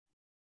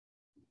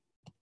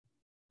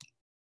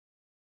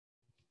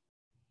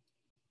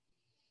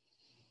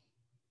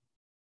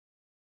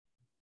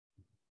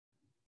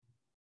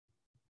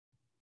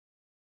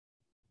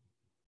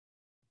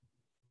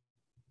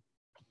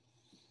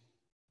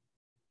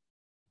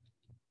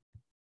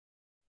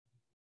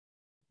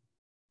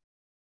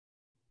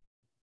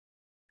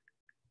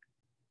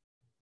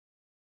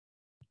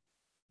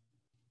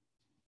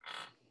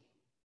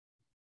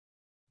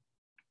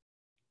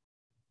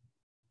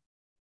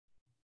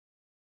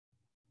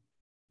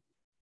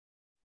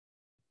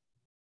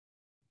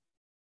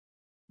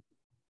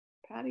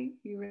Patty,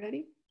 you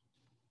ready?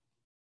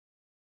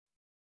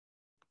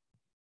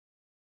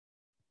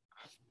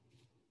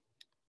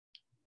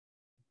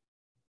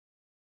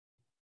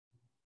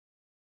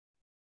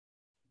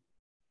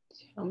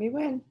 Tell me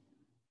when.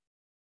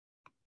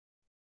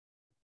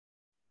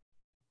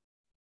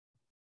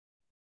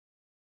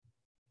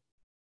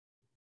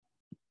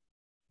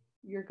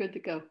 You're good to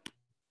go.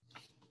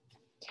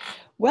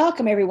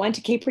 Welcome everyone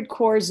to CAHPERD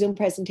Core Zoom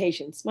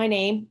presentations. My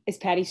name is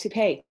Patty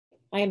Supay.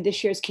 I am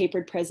this year's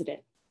CAHPERD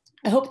president.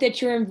 I hope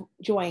that you're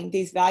enjoying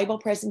these valuable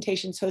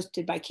presentations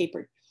hosted by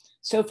CAHPERD.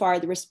 So far,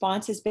 the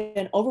response has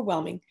been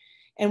overwhelming,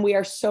 and we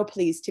are so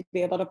pleased to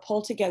be able to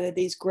pull together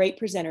these great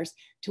presenters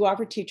to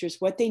offer teachers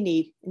what they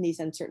need in these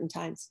uncertain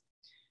times.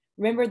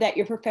 Remember that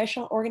your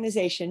professional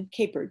organization,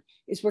 CAHPERD,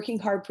 is working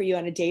hard for you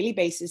on a daily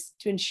basis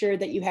to ensure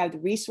that you have the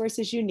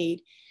resources you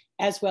need,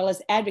 as well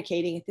as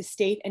advocating at the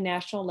state and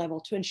national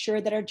level to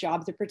ensure that our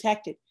jobs are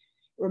protected.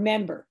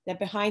 Remember that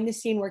behind the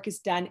scene work is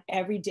done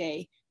every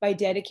day by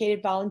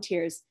dedicated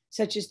volunteers,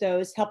 such as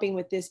those helping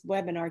with this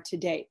webinar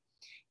today.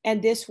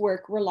 And this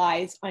work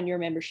relies on your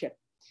membership.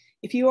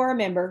 If you are a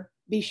member,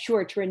 be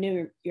sure to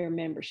renew your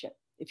membership.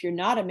 If you're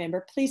not a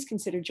member, please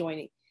consider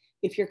joining.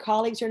 If your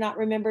colleagues are not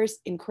members,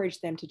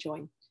 encourage them to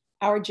join.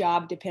 Our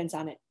job depends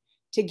on it.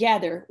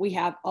 Together, we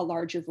have a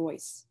larger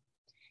voice.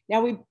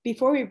 Now,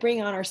 before we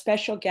bring on our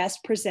special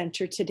guest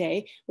presenter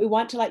today, we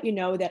want to let you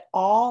know that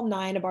all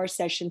 9 of our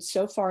sessions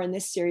so far in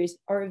this series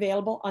are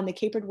available on the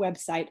CAHPERD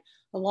website,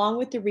 along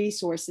with the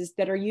resources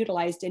that are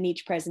utilized in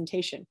each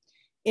presentation.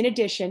 In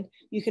addition,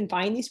 you can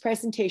find these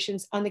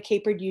presentations on the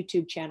CAHPERD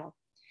YouTube channel.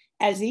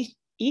 As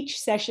each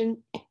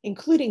session,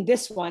 including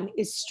this one,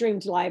 is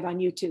streamed live on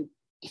YouTube.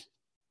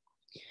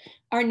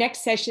 Our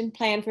next session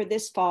planned for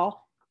this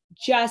fall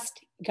just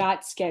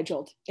got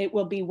scheduled. It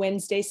will be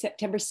Wednesday,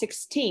 September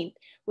 16th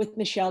with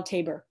Michelle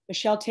Tabor.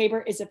 Michelle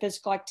Tabor is a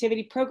physical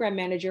activity program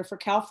manager for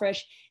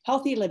CalFresh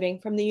Healthy Living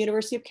from the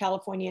University of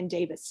California in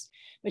Davis.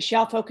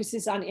 Michelle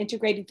focuses on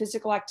integrating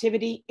physical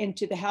activity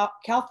into the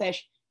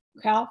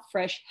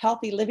CalFresh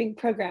Healthy Living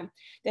program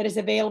that is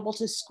available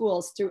to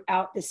schools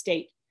throughout the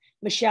state.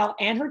 Michelle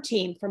and her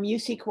team from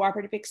UC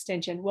Cooperative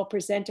Extension will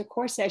present a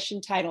core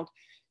session titled,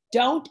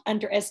 "Don't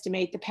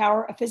Underestimate the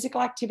Power of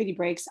Physical Activity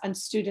Breaks on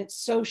Students'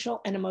 Social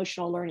and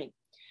Emotional Learning."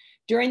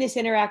 During this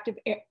interactive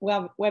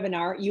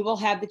webinar, you will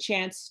have the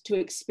chance to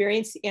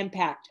experience the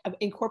impact of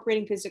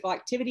incorporating physical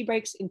activity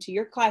breaks into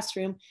your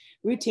classroom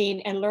routine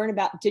and learn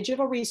about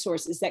digital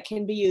resources that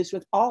can be used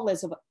with all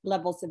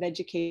levels of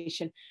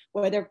education,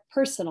 whether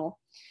personal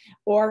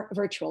or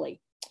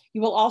virtually.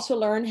 You will also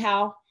learn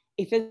how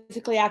a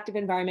physically active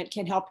environment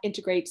can help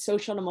integrate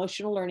social and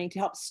emotional learning to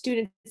help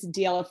students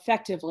deal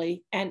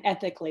effectively and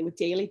ethically with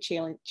daily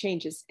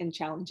changes and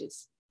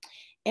challenges.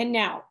 And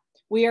now,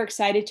 we are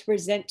excited to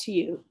present to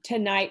you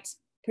tonight's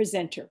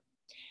presenter,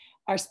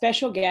 our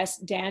special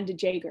guest,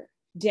 DeJager.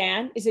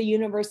 Dan is a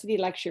university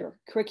lecturer,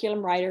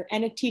 curriculum writer,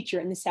 and a teacher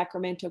in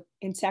Sacramento,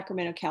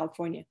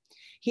 California.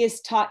 He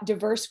has taught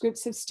diverse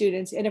groups of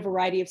students in a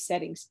variety of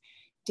settings.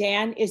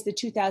 Dan is the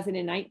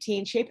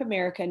 2019 Shape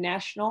America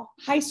National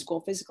High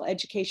School Physical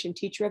Education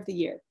Teacher of the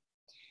Year.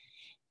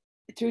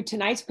 Through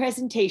tonight's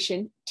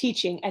presentation,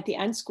 teaching at the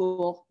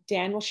UnSchool,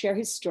 Dan will share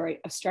his story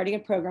of starting a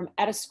program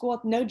at a school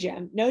with no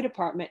gym, no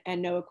department, and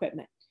no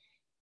equipment.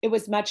 It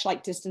was much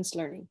like distance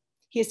learning.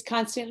 He is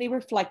constantly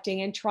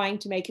reflecting and trying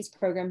to make his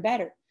program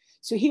better.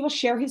 So he will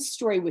share his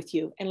story with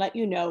you and let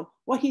you know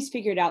what he's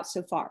figured out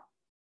so far.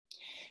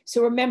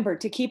 So remember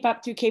to keep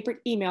up through CAHPERD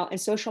email and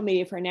social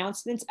media for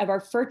announcements of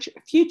our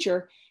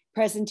future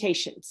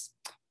presentations.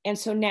 And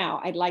so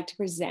now I'd like to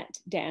present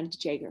Dan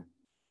DeJager.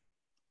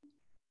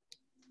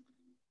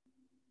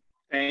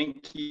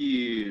 Thank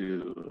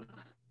you.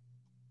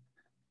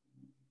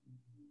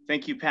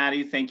 Thank you,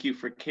 Patty. Thank you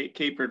for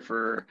CAHPERD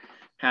for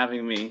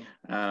having me.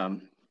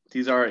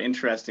 These are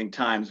interesting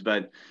times,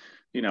 but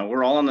you know,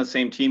 we're all on the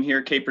same team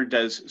here. CAHPERD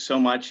does so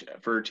much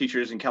for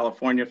teachers in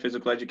California,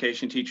 physical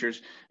education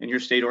teachers in your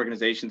state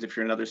organizations. If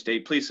you're in another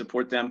state, please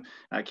support them.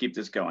 Keep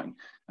this going.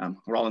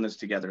 We're all in this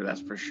together,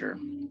 that's for sure.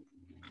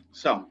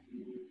 So.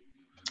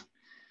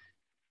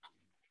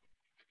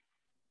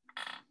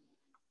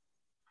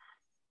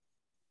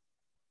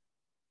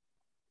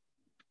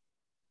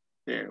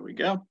 There we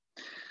go.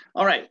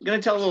 All right, I'm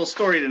gonna tell a little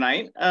story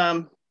tonight.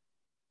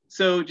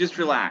 So just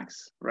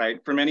relax,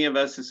 right? For many of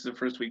us, this is the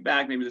first week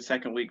back, maybe the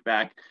second week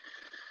back.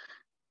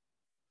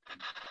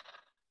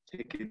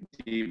 Take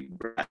a deep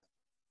breath.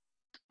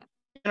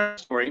 In our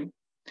story,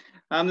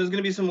 there's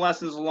gonna be some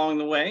lessons along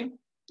the way,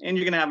 and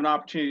you're gonna have an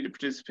opportunity to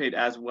participate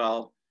as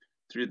well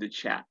through the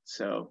chat.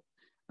 So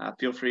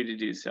feel free to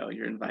do so.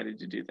 You're invited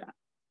to do that.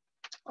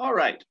 All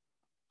right,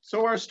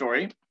 so our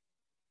story.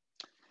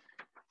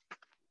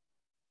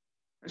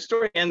 Our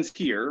story ends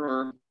here,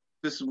 or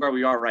this is where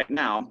we are right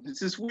now. It's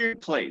this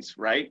weird place,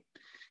 right?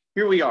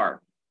 Here we are,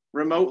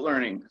 remote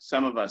learning,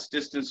 some of us,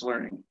 distance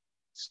learning.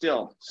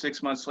 Still,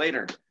 6 months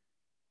later,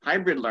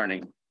 hybrid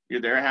learning.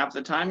 You're there half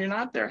the time, you're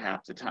not there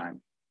half the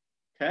time,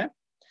 okay?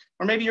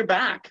 Or maybe you're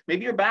back.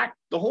 Maybe you're back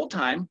the whole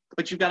time,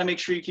 but you've got to make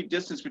sure you keep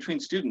distance between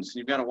students and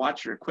you've got to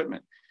watch your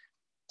equipment.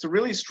 It's a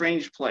really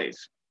strange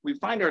place. We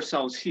find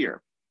ourselves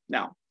here.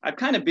 Now, I've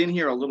kind of been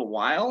here a little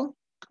while.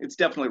 It's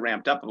definitely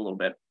ramped up a little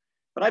bit,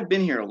 but I've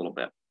been here a little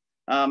bit.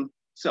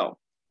 So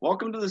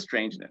welcome to the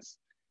strangeness.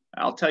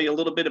 I'll tell you a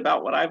little bit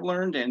about what I've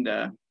learned, and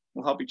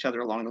we'll help each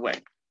other along the way.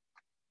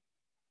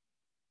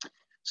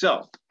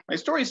 So my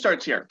story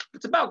starts here.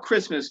 It's about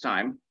Christmas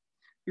time.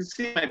 You can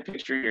see my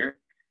picture here.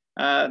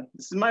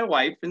 This is my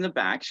wife in the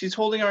back. She's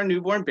holding our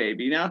newborn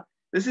baby. Now,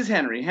 this is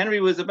Henry. Henry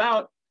was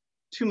about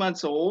 2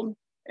 months old,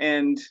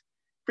 and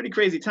pretty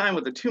crazy time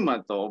with a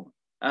 2-month-old,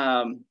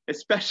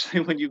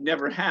 especially when you've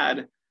never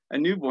had a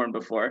newborn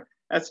before.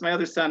 That's my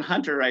other son,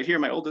 Hunter, right here,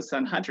 my oldest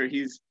son, Hunter.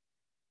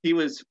 He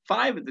was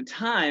 5 at the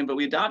time, but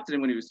we adopted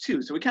him when he was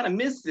 2. So we kind of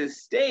missed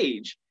this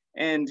stage.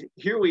 And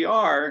here we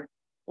are,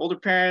 older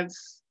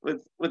parents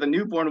with a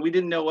newborn. We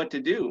didn't know what to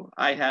do.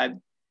 I had,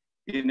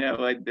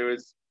 there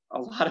was a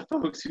lot of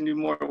folks who knew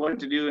more what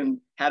to do and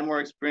had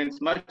more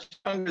experience, much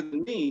younger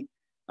than me.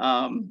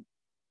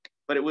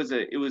 But it was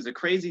a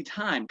crazy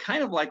time,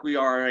 kind of like we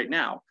are right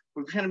now.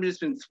 We've kind of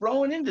just been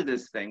thrown into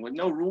this thing with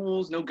no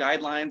rules, no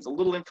guidelines, a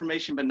little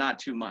information, but not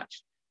too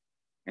much.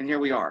 And here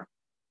we are,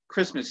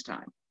 Christmas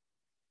time.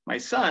 My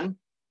son,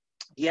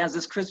 he has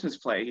this Christmas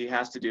play he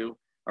has to do,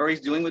 or he's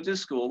doing with his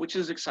school, which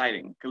is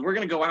exciting because we're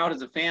going to go out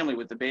as a family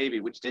with the baby,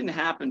 which didn't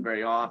happen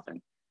very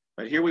often.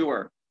 But here we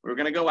were. We were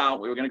going to go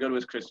out. We were going to go to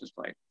his Christmas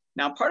play.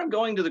 Now, part of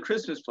going to the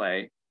Christmas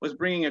play was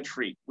bringing a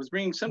treat, was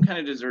bringing some kind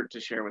of dessert to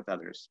share with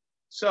others.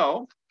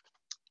 So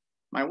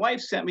my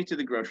wife sent me to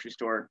the grocery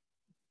store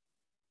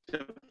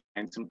to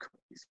find some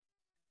cookies.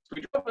 So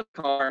we drove in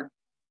the car.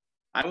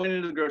 I went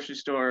into the grocery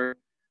store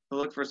to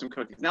look for some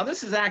cookies. Now,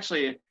 this is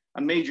actually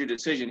a major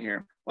decision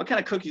here. What kind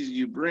of cookies do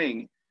you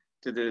bring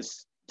to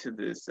this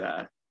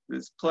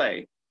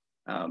play?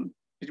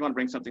 Did you want to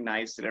bring something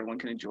nice that everyone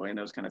can enjoy and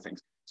those kind of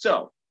things?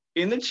 So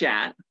in the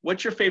chat,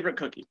 what's your favorite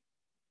cookie?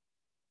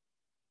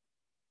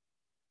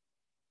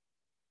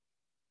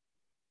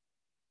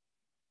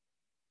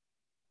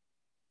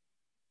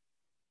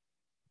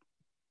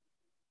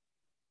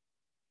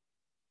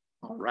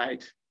 All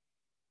right.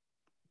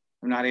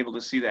 I'm not able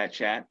to see that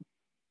chat,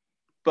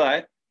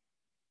 but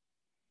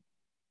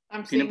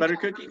I'm peanut butter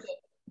cookie,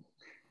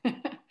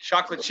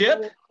 chocolate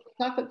chip,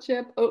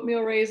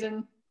 oatmeal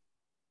raisin.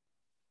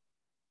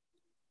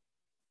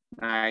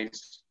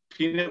 Nice.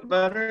 Peanut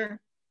butter.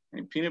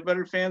 Any peanut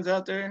butter fans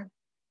out there?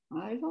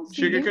 I don't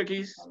see sugar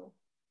cookies.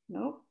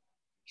 Nope.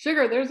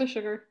 Sugar. There's a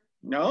sugar.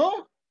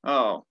 No.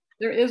 Oh.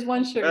 There is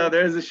one sugar. Oh,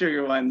 there's the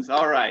sugar ones.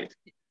 All right.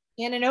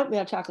 And an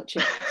oatmeal chocolate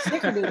chip.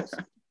 Snickerdoodles.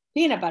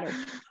 Peanut butter.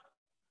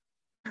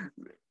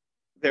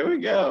 There we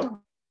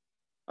go.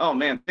 Oh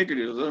man,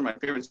 snickerdoodles, those are my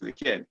favorites as a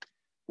kid.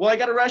 Well, I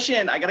got to rush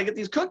in. I got to get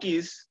these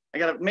cookies. I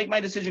got to make my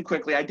decision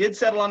quickly. I did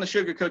settle on the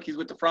sugar cookies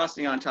with the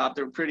frosting on top.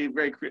 They're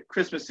very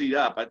Christmassy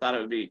up. I thought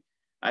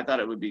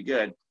it would be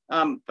good.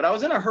 But I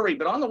was in a hurry.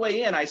 But on the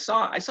way in, I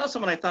saw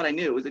someone I thought I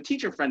knew. It was a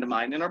teacher friend of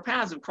mine, and our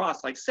paths have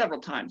crossed like several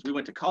times. We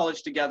went to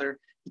college together.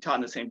 He taught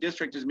in the same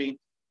district as me.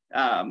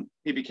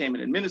 He became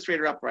an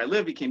administrator up where I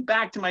live. He came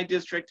back to my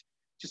district.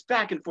 Just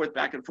back and forth,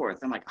 back and forth.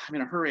 I'm like, I'm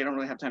in a hurry. I don't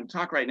really have time to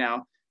talk right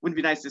now. Wouldn't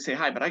be nice to say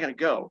hi, but I got to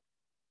go.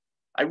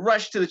 I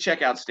rushed to the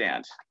checkout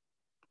stand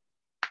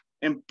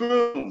and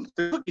boom,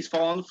 the cookies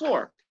fall on the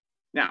floor.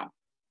 Now,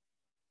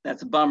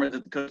 that's a bummer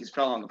that the cookies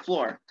fell on the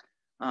floor,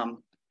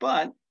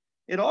 but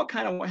it all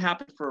kind of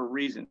happened for a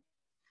reason.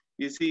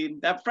 You see,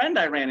 that friend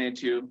I ran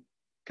into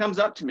comes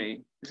up to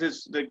me. He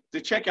says, the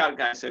checkout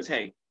guy says,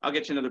 hey, I'll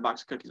get you another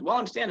box of cookies. While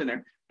I'm standing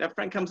there, that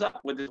friend comes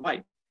up with his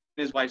wife.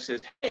 And his wife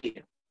says,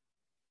 hey,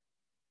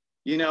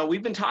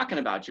 we've been talking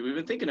about you. We've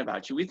been thinking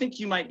about you. We think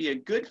you might be a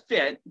good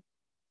fit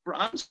for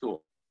UnSchool.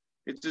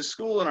 It's a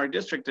school in our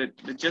district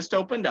that just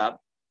opened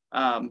up,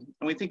 and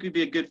we think we'd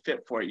be a good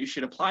fit for it. You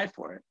should apply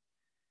for it.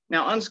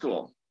 Now,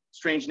 UnSchool,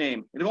 strange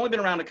name. It had only been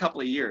around a couple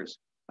of years.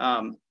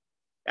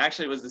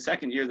 Actually, it was the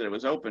second year that it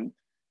was open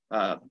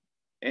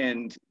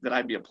and that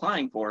I'd be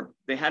applying for.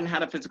 They hadn't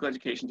had a physical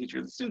education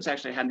teacher. The students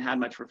actually hadn't had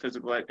much for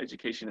physical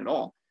education at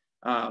all.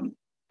 And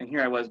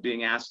here I was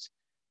being asked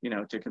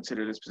to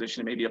consider this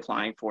position and maybe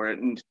applying for it.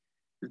 And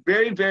it's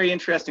very, very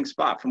interesting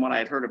spot from what I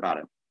had heard about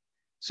it.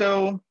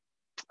 So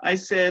I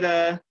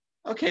said,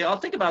 okay, I'll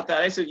think about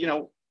that. I said,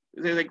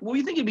 they're like, well,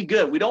 we think it'd be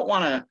good. We don't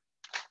want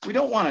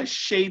a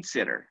shade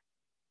sitter.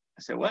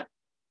 I said, what?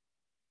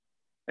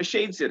 A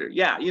shade sitter.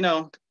 Yeah,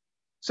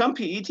 some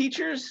PE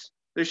teachers,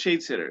 they're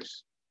shade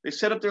sitters. They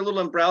set up their little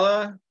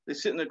umbrella. They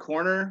sit in the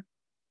corner,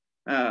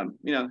 have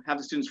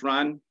the students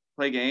run,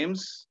 play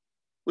games.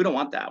 We don't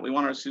want that. We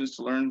want our students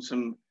to learn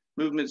some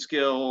movement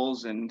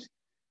skills and,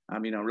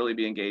 really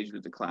be engaged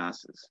with the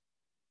classes.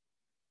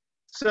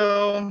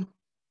 So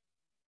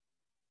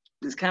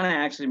this kind of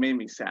actually made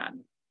me sad.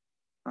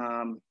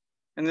 And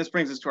this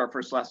brings us to our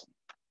first lesson.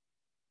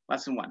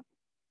 Lesson 1.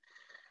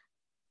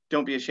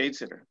 Don't be a shade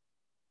sitter.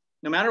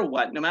 No matter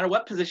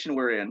what position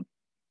we're in,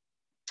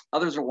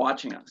 others are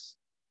watching us.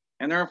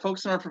 And there are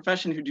folks in our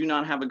profession who do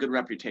not have a good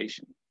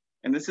reputation.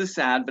 And this is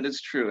sad, but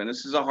it's true. And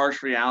this is a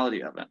harsh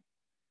reality of it.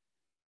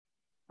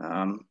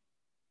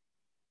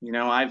 You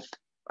know,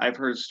 I've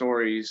heard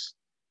stories.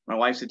 My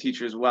wife's a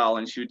teacher as well,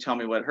 and she would tell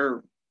me what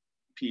her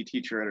PE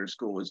teacher at her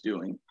school was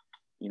doing.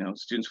 You know,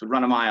 students would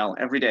run a mile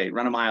every day,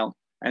 run a mile.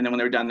 And then when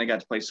they were done, they got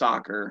to play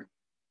soccer.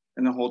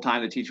 And the whole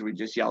time the teacher would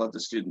just yell at the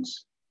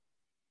students.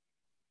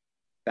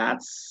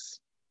 That's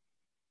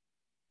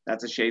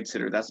a shade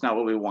sitter. That's not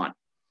what we want.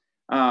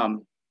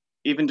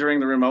 Even during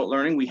the remote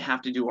learning, we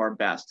have to do our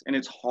best. And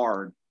it's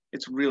hard.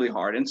 It's really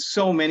hard. And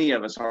so many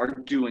of us are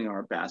doing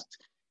our best.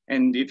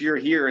 And if you're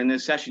here in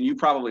this session, you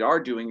probably are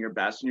doing your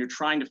best and you're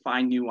trying to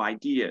find new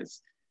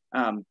ideas.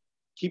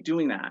 Keep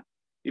doing that,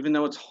 even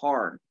though it's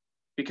hard.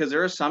 Because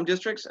there are some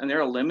districts and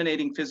they're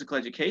eliminating physical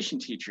education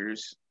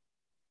teachers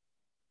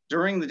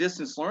during the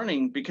distance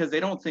learning because they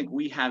don't think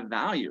we have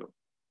value.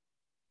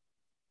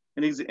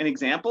 An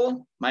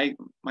example, my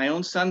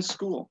own son's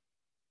school.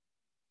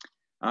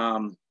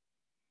 The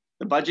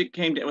budget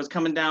was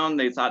coming down.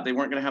 They thought they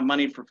weren't going to have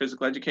money for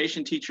physical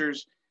education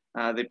teachers.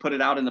 They put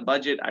it out in the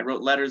budget. I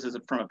wrote letters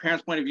from a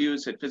parent's point of view,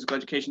 said physical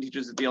education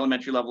teachers at the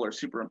elementary level are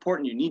super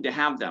important. You need to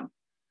have them.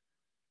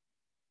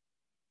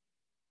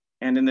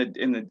 And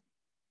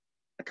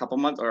a couple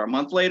months or a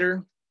month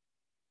later,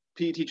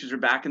 PE teachers are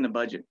back in the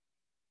budget.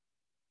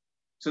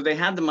 So they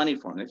had the money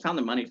for them. They found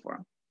the money for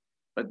them.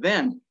 But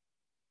then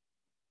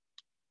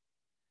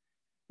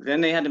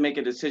they had to make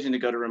a decision to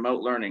go to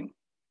remote learning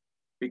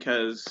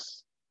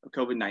because of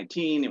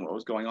COVID-19 and what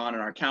was going on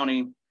in our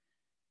county.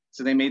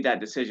 So they made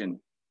that decision.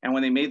 And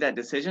when they made that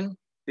decision,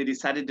 they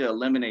decided to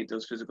eliminate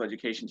those physical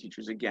education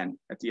teachers again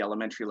at the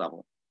elementary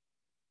level.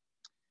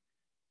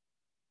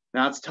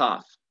 Now it's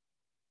tough,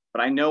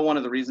 but I know one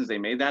of the reasons they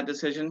made that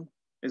decision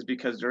is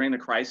because during the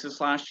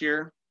crisis last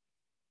year,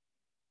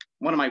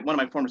 one of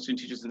my former student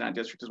teachers in that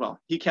district as well,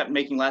 he kept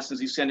making lessons,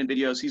 he's sending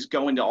videos, he's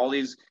going to all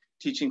these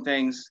teaching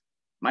things.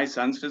 My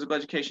son's physical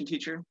education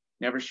teacher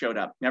never showed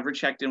up, never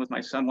checked in with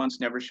my son once,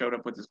 never showed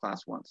up with his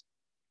class once.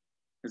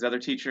 His other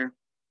teacher,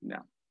 no.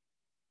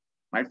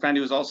 My friend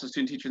who was also a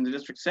student teacher in the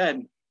district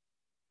said,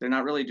 they're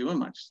not really doing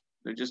much.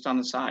 They're just on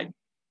the side,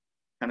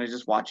 kind of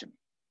just watching,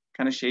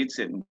 kind of shade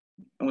sitting,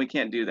 and we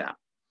can't do that.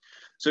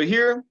 So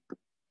here,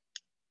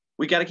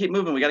 we got to keep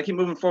moving. We got to keep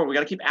moving forward. We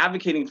got to keep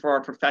advocating for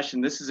our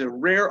profession. This is a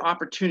rare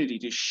opportunity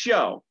to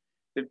show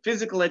that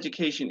physical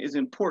education is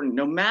important,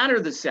 no matter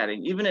the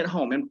setting, even at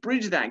home, and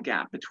bridge that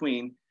gap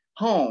between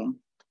home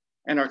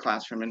and our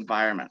classroom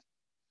environment.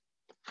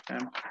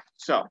 Okay?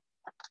 So,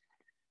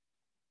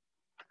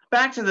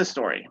 back to the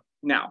story.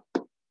 Now,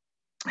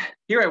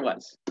 here I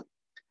was,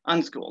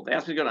 UnSchool. They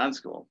asked me to go to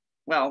UnSchool.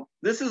 Well,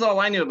 this is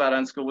all I knew about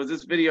UnSchool was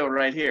this video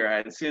right here. I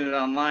had seen it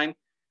online.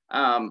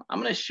 I'm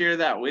going to share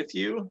that with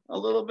you a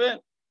little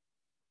bit.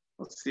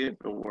 Let's see if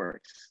it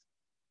works.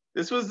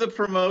 This was the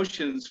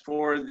promotions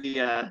for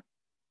the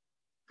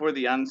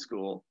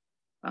UnSchool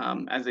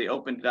as they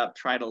opened it up,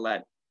 try to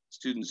let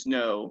students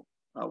know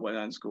what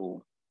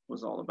UnSchool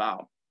was all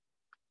about.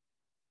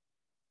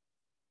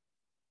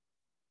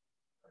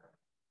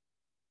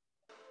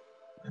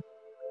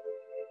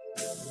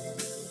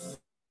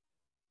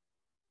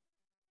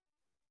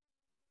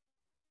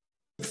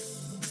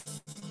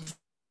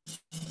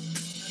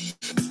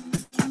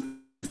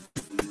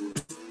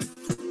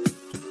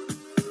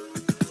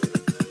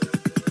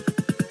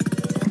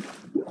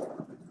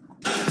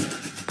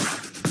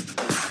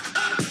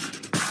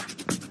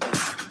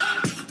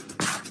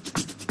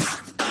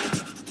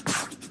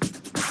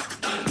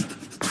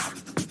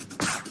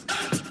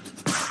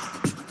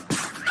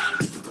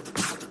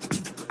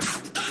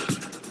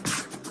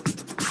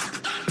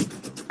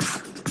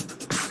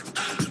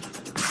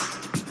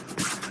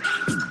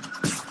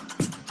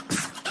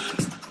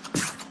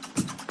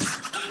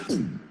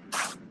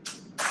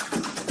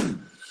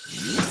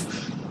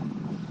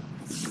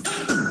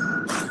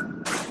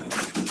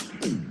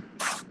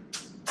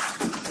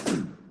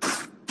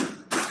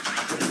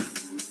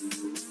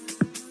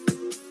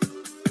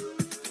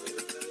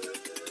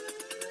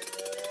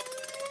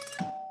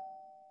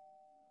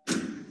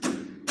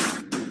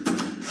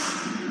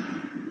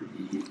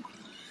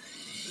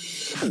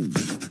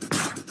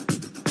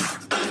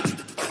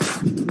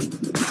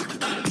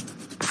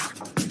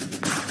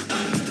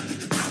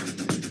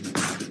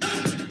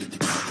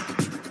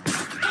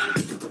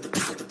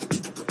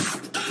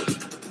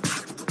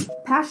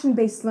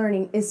 Passion-based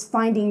learning is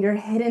finding your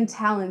hidden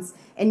talents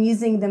and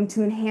using them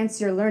to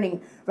enhance your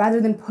learning rather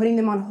than putting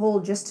them on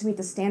hold just to meet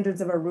the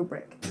standards of a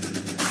rubric.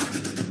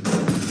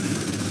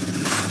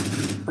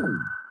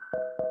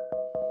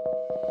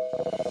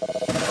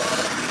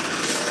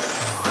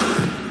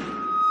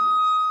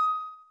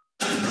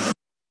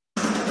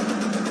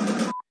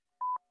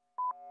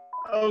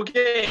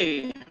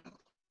 Okay.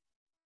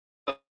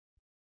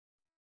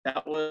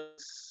 That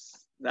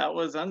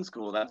was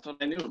UnSchool. That's what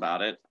I knew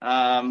about it.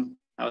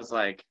 I was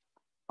like,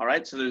 all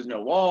right, so there's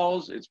no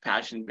walls, it's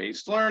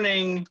passion-based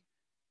learning.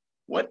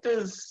 What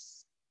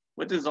does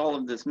all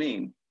of this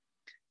mean?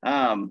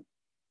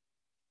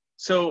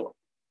 So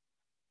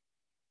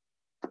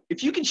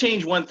if you could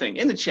change one thing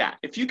in the chat,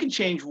 if you could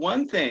change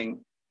one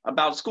thing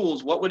about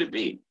schools, what would it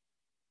be?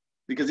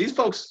 Because these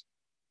folks,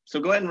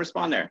 so go ahead and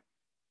respond there.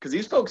 Because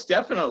these folks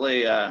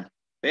definitely,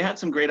 they had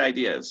some great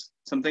ideas,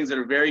 some things that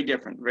are very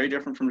different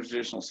from a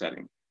traditional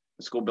setting.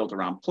 A school built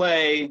around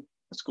play,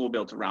 a school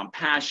built around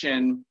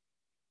passion,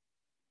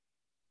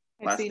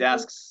 less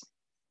desks.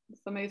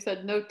 Somebody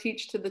said no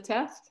teach to the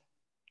test.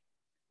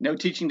 No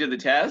teaching to the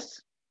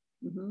test?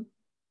 Mm-hmm.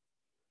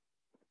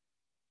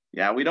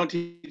 Yeah, we don't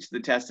teach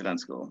the test at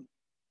UnSchool.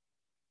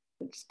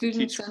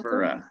 Student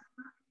center.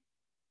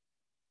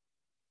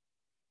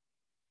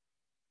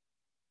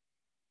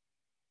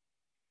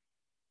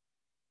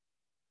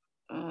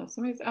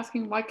 Somebody's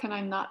asking, why can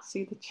I not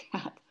see the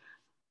chat?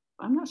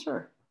 I'm not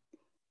sure.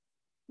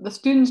 The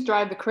students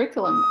drive the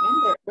curriculum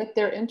and with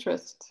their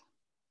interests.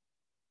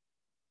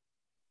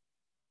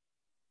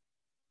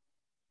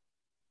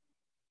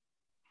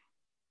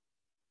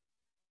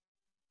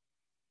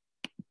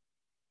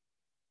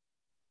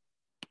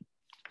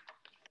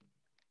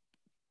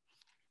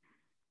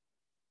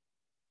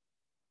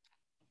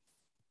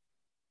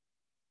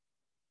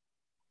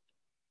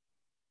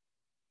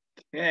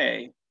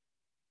 Okay.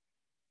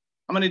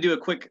 I'm going to do a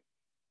quick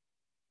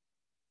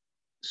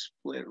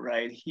split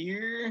right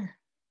here.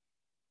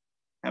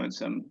 Having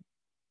some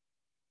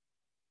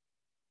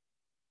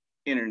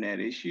internet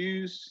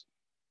issues.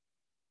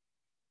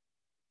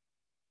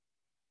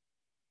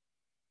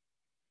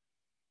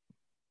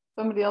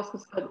 Somebody else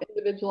has said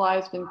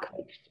individualized and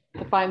coached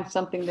to find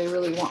something they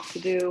really want to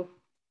do.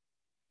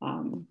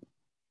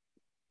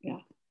 Yeah.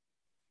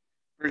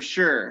 For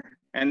sure.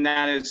 And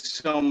that is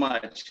so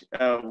much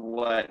of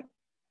what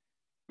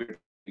we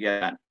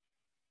get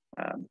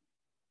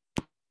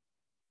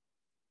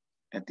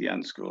at the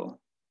UnSchool.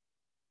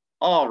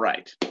 All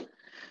right.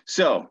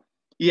 So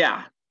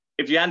yeah,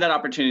 if you had that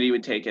opportunity, you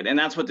would take it. And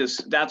that's what this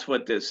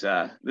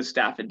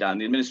staff had done.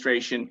 The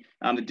administration,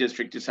 the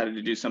district decided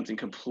to do something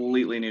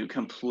completely new,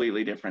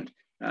 completely different.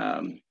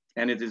 And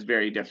it is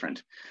very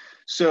different.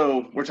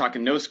 So we're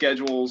talking no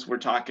schedules. We're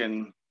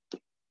talking,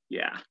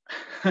 yeah,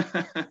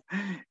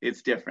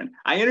 it's different.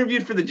 I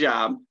interviewed for the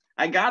job.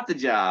 I got the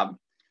job.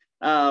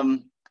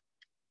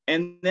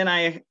 And then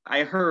I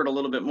heard a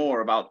little bit more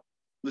about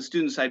the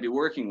students I'd be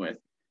working with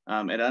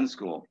at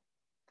UnSchool.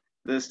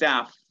 The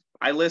staff,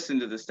 I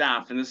listened to the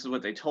staff, and this is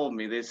what they told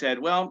me. They said,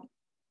 well,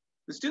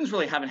 the students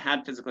really haven't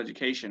had physical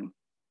education,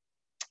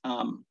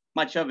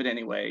 much of it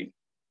anyway,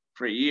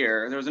 for a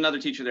year. There was another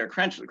teacher there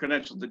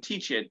credentialed to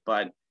teach it,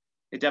 but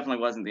it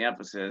definitely wasn't the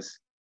emphasis.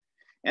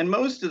 And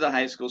most of the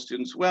high school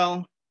students,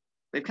 well,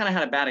 they've kind of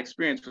had a bad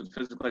experience with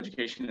physical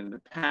education in the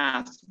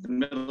past, at the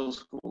middle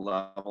school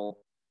level,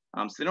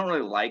 so they don't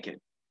really like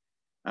it.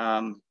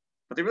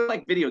 But they really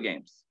like video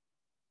games.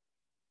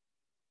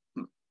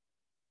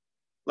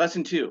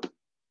 Lesson 2,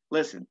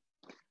 listen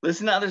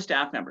to other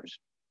staff members.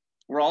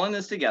 We're all in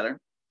this together.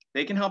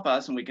 They can help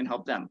us and we can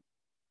help them.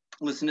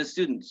 Listen to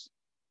students.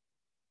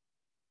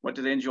 What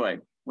do they enjoy?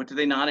 What do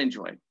they not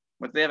enjoy?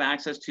 What do they have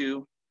access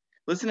to?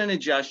 Listen and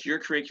adjust your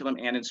curriculum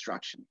and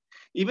instruction.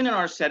 Even in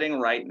our setting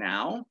right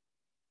now,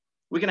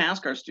 we can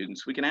ask our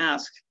students, we can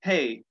ask,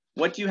 hey,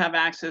 what do you have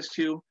access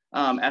to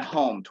at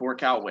home to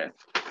work out with?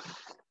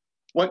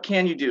 What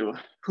can you do?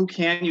 Who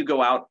can you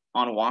go out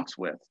on walks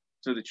with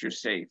so that you're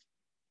safe?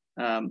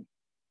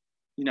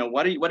 You know,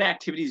 what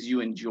activities you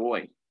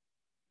enjoy?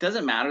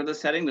 Doesn't matter the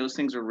setting, those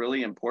things are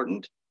really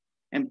important.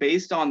 And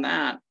based on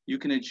that, you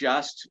can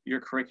adjust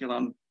your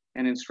curriculum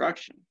and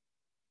instruction.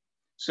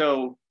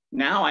 So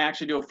now I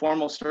actually do a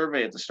formal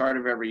survey at the start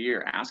of every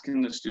year,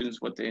 asking the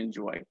students what they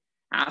enjoy,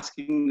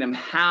 asking them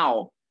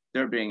how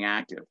they're being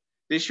active.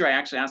 This year, I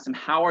actually asked them,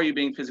 how are you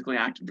being physically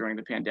active during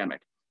the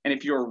pandemic? And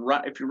if you're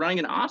running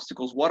into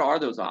obstacles, what are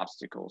those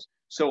obstacles?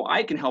 So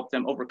I can help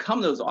them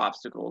overcome those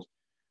obstacles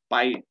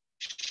by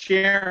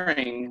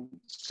sharing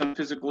some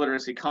physical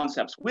literacy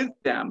concepts with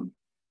them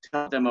to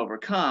help them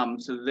overcome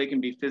so that they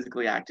can be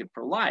physically active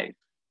for life,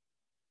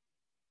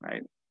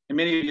 right? And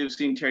many of you have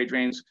seen Terry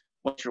Drain's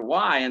What's Your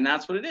Why? And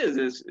that's what it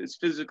is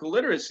physical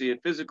literacy. If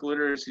physical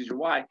literacy is your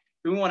why,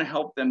 we want to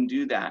help them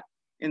do that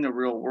in the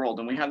real world.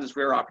 And we have this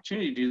rare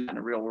opportunity to do that in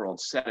a real world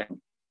setting.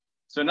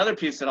 So another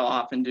piece that I'll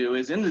often do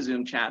is in the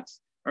Zoom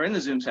chats or in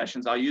the Zoom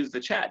sessions, I'll use the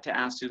chat to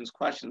ask students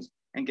questions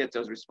and get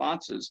those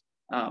responses.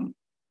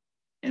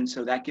 And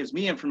so that gives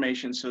me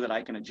information so that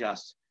I can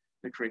adjust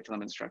the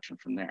curriculum instruction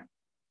from there.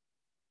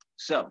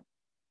 So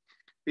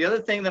the other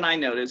thing that I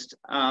noticed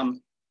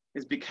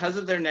is because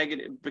of their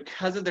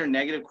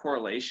negative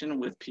correlation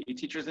with PE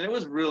teachers, and it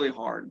was really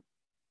hard.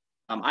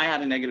 I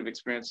had a negative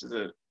experience as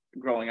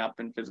growing up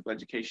in physical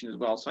education as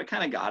well, so I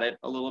kind of got it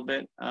a little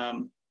bit.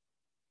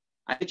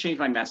 I had to change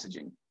my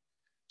messaging.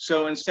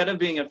 So instead of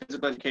being a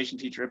physical education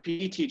teacher, a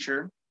PE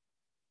teacher,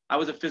 I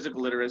was a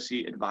physical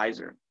literacy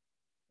advisor,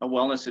 a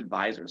wellness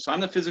advisor. So I'm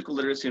the physical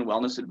literacy and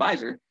wellness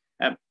advisor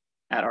at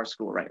our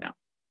school right now.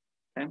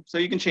 Okay, so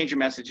you can change your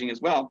messaging as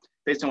well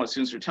based on what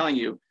students are telling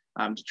you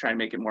to try and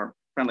make it more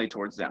friendly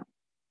towards them.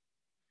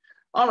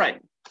 All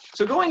right,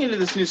 so going into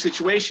this new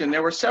situation,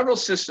 there were several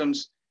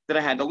systems that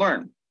I had to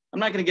learn. I'm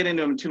not going to get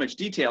into them in too much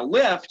detail.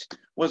 Lift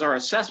was our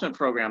assessment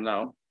program,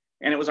 though,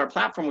 and it was our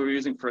platform we were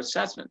using for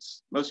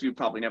assessments. Most of you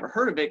probably never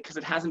heard of it because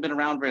it hasn't been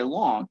around very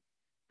long.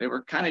 They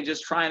were kind of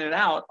just trying it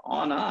out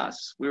on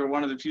us. We were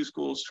one of the few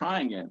schools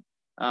trying it.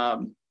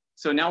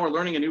 So now we're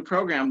learning a new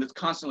program that's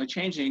constantly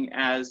changing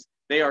as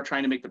they are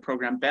trying to make the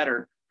program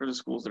better for the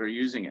schools that are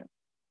using it.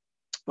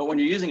 But when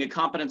you're using a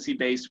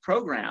competency-based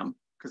program,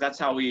 because that's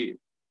how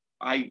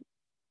I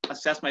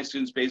assess my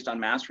students based on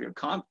mastery of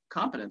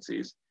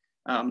competencies,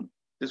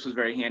 this was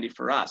very handy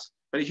for us.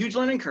 But a huge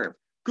learning curve.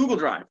 Google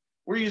Drive.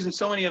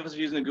 So many of us are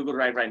using the Google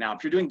Drive right now.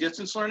 If you're doing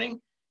distance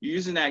learning, you're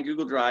using that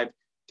Google Drive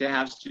to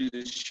have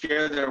students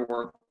share their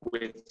work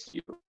with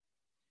you.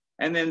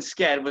 And then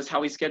Sched was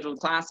how we scheduled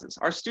classes.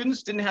 Our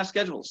students didn't have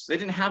schedules. They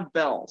didn't have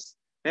bells.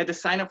 They had to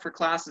sign up for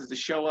classes to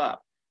show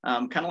up,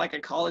 kind of like a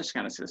college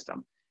kind of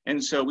system.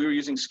 And so we were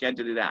using Sched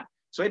to do that.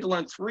 So I had to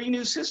learn 3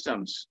 new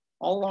systems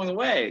all along the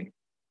way.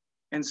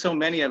 And so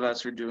many of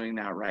us are doing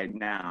that right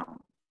now.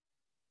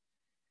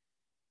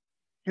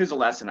 Here's a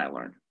lesson I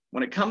learned.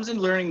 When it comes in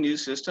learning new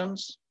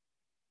systems,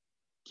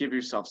 give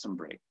yourself some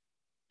break.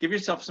 Give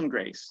yourself some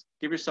grace.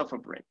 Give yourself a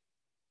break,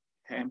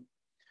 okay?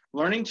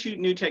 Learning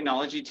new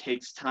technology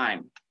takes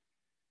time.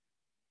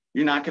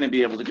 You're not going to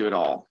be able to do it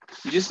all.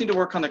 You just need to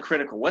work on the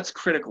critical. What's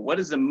critical? What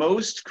is the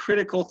most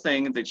critical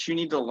thing that you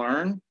need to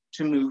learn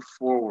to move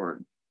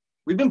forward?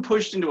 We've been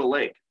pushed into a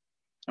lake,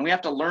 and we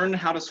have to learn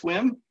how to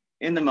swim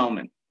in the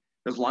moment.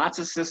 There's lots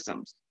of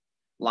systems,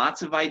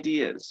 lots of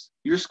ideas.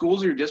 Your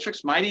schools or your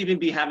districts might even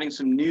be having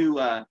some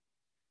new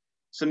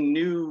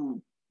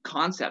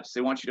concepts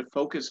they want you to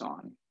focus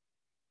on.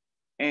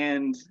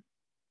 And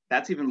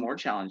that's even more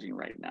challenging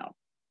right now.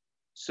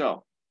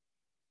 So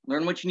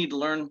learn what you need to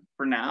learn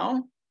for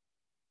now,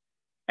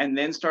 and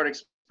then start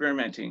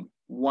experimenting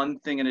one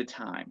thing at a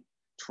time.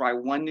 Try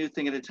one new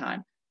thing at a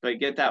time, but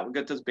get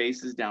those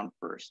bases down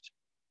first,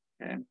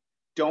 okay?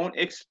 Don't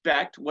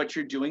expect what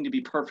you're doing to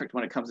be perfect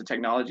when it comes to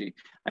technology.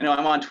 I know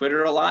I'm on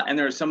Twitter a lot, and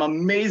there are some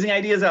amazing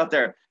ideas out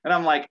there. And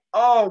I'm like,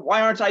 oh,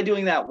 why aren't I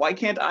doing that? Why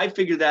can't I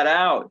figure that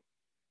out?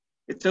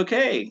 It's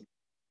okay.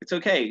 It's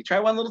okay. Try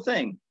one little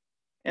thing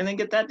and then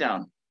get that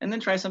down, and then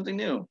try something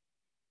new.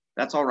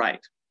 That's all right.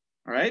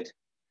 All right?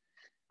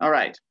 All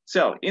right.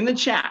 So in the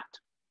chat,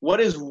 what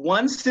is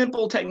one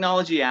simple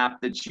technology app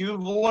that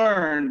you've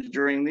learned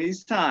during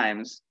these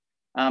times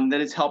that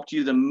has helped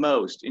you the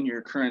most in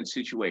your current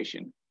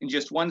situation? In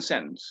just one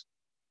sentence.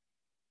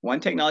 One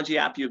technology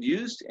app you've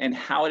used and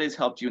how it has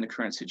helped you in the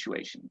current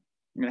situation.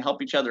 We're going to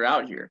help each other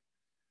out here,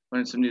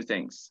 learn some new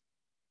things.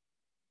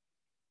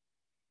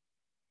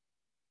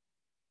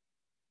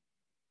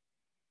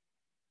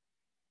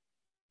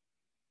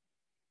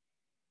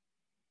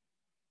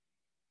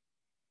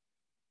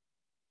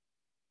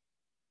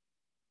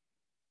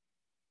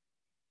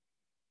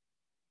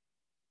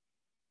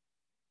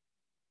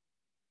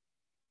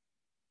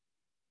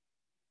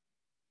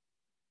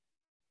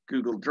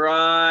 Google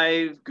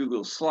Drive,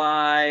 Google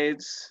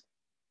Slides,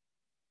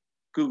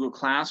 Google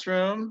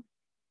Classroom.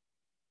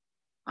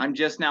 I'm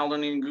just now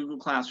learning Google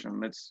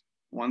Classroom. It's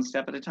one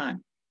step at a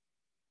time.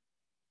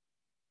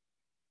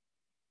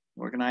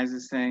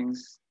 Organizes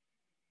things,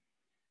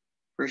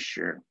 for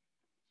sure.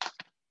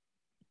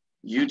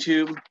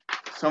 YouTube,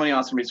 so many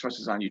awesome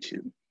resources on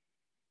YouTube.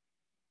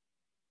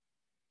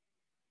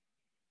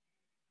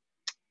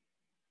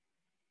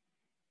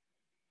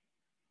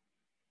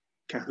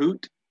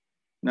 Kahoot.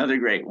 Another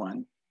great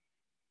one.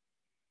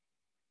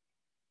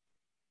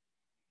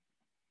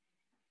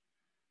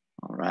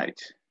 All right.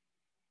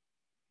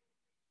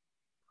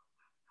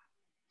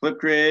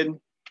 Flipgrid.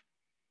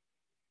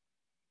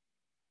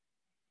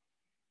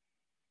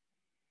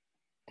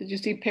 Did you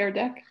see Pear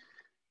Deck?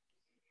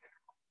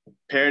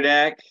 Pear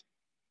Deck.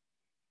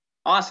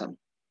 Awesome.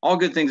 All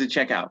good things to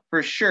check out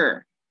for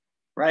sure,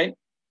 right?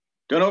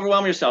 Don't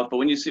overwhelm yourself, but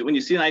when you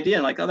see an idea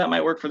and like, oh, that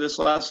might work for this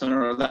lesson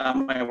or that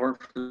might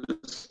work for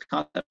this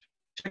concept,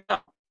 check it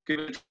out. Give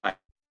it a try.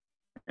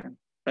 Okay.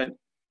 But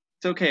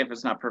it's okay if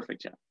it's not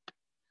perfect yet.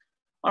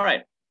 All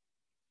right.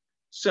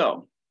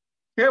 So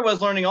here I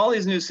was learning all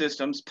these new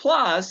systems,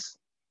 plus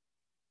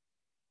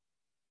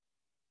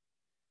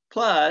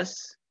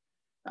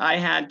I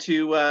had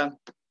to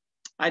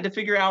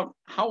figure out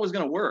how it was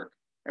going to work.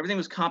 Everything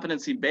was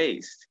competency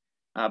based,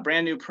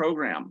 brand new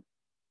program,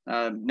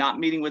 not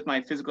meeting with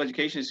my physical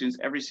education students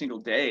every single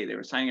day. They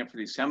were signing up for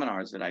these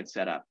seminars that I'd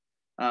set up.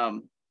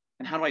 And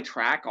how do I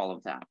track all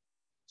of that?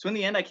 So in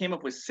the end, I came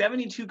up with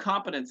 72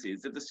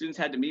 competencies that the students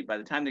had to meet by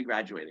the time they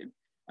graduated.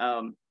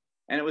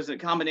 And it was a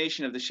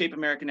combination of the Shape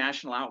American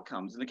National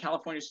Outcomes and the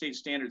California State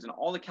Standards and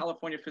all the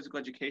California physical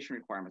education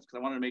requirements, because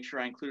I wanted to make sure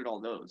I included all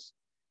those.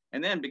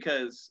 And then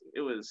because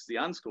it was the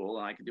UnSchool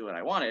and I could do what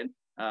I wanted,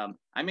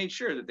 I made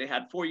sure that they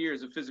had 4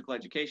 years of physical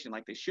education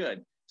like they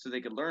should, so they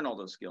could learn all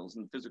those skills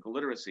and physical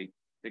literacy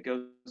that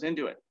goes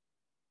into it.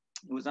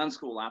 It was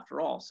UnSchool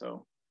after all,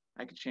 so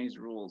I could change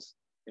the rules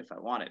if I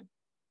wanted.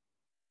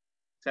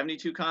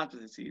 72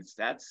 competencies,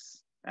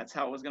 that's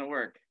how it was going to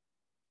work.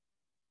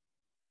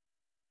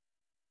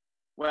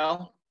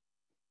 Well,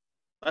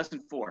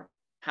 lesson 4,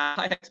 have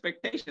high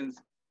expectations,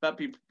 but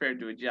be prepared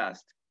to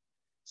adjust.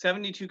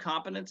 72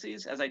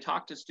 competencies, as I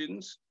talked to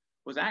students,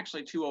 was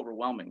actually too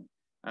overwhelming.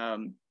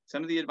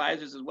 Some of the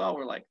advisors as well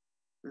were like,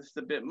 this is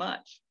a bit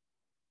much.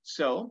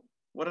 So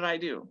what did I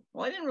do?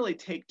 Well, I didn't really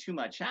take too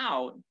much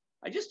out.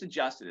 I just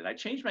adjusted it. I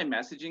changed my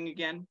messaging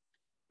again,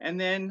 and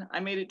then I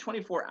made it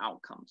 24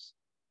 outcomes.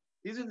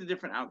 These are the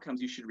different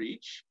outcomes you should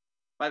reach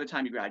by the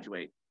time you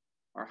graduate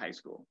our high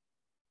school.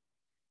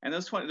 And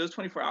those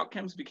 24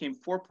 outcomes became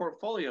 4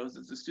 portfolios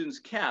that the students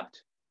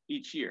kept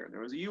each year.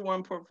 There was a year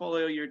 1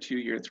 portfolio, year 2,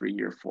 year 3,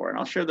 year 4, and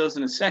I'll share those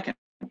in a second.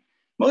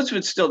 Most of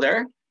it's still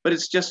there, but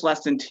it's just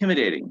less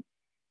intimidating.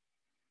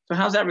 So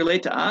how does that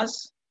relate to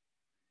us?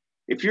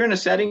 If you're in a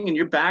setting and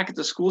you're back at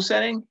the school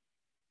setting,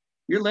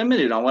 you're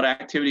limited on what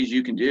activities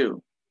you can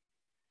do.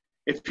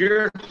 If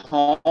you're at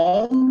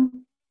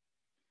home,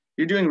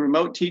 you're doing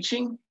remote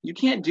teaching, you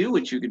can't do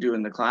what you could do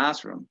in the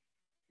classroom.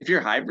 If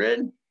you're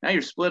hybrid, now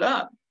you're split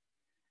up.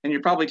 And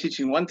you're probably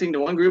teaching one thing to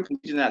one group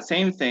and teaching that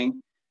same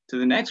thing to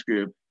the next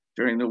group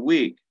during the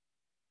week.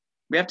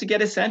 We have to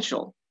get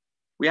essential.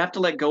 We have to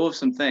let go of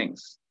some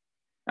things.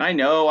 And I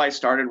know I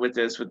started with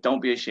this with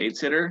don't be a shade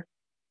sitter,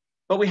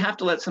 but we have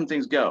to let some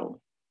things go.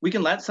 We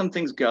can let some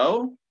things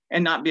go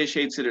and not be a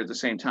shade sitter at the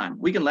same time.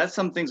 We can let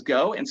some things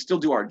go and still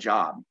do our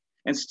job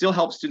and still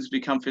help students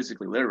become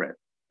physically literate.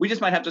 We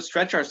just might have to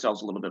stretch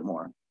ourselves a little bit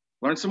more,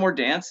 learn some more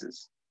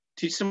dances,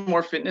 teach some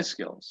more fitness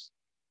skills,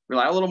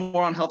 rely a little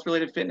more on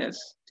health-related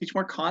fitness, teach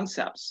more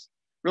concepts,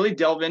 really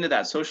delve into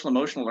that social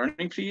emotional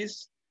learning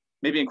piece,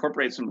 maybe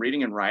incorporate some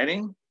reading and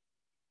writing,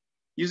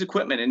 use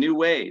equipment in new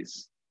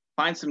ways,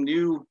 find some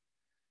new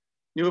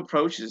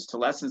approaches to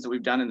lessons that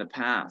we've done in the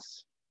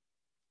past.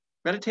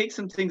 We've got to take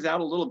some things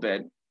out a little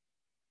bit,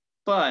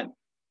 but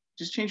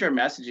just change our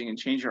messaging and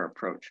change our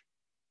approach.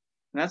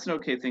 And that's an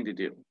okay thing to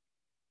do.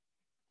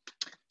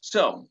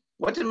 So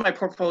what did my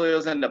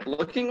portfolios end up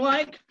looking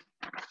like?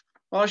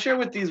 Well, I'll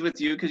share these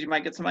with you because you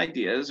might get some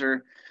ideas,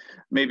 or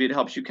maybe it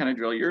helps you kind of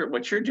drill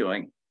what you're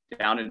doing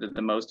down into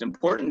the most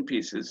important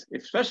pieces,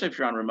 especially if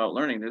you're on remote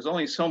learning. There's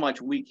only so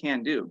much we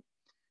can do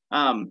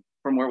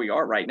from where we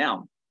are right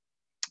now.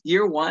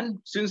 Year 1,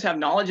 students have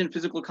knowledge and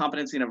physical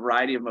competency in a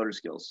variety of motor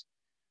skills.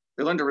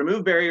 They learn to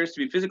remove barriers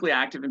to be physically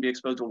active and be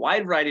exposed to a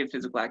wide variety of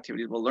physical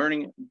activities while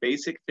learning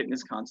basic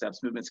fitness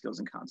concepts, movement skills,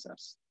 and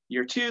concepts.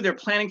 Year 2, they're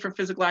planning for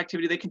physical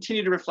activity. They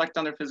continue to reflect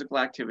on their physical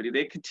activity.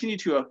 They continue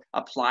to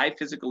apply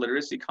physical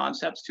literacy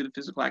concepts to the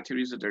physical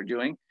activities that they're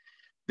doing.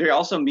 They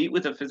also meet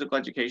with a physical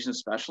education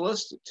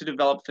specialist to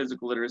develop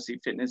physical literacy,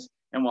 fitness,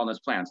 and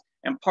wellness plans.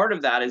 And part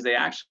of that is they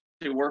actually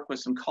work with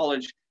some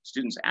college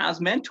students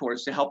as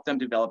mentors to help them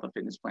develop a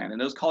fitness plan.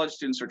 And those college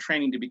students are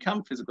training to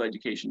become physical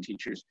education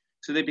teachers,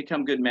 so they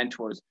become good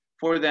mentors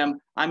for them.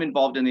 I'm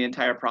involved in the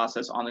entire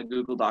process on the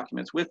Google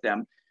Documents with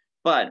them,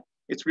 but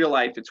it's real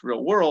life, it's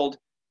real world,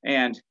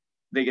 and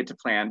they get to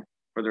plan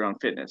for their own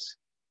fitness.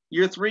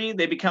 Year 3,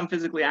 they become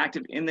physically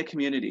active in the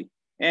community.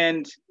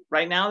 And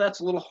right now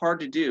that's a little hard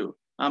to do,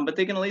 but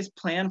they can at least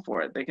plan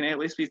for it. They can at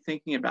least be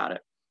thinking about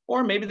it.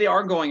 Or maybe they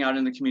are going out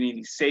in the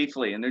community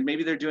safely, and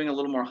maybe they're doing a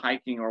little more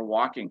hiking or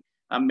walking,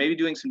 maybe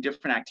doing some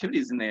different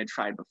activities than they had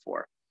tried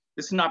before.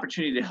 This is an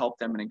opportunity to help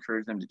them and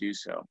encourage them to do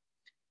so.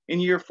 In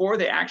year 4,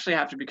 they actually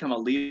have to become a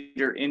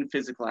leader in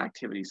physical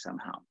activity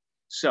somehow.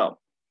 So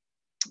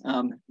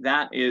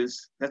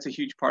that's a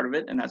huge part of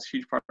it, and that's a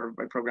huge part of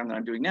my program that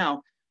I'm doing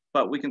now,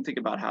 but we can think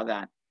about how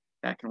that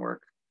can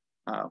work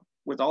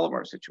with all of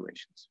our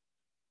situations.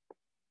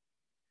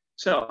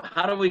 So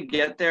how do we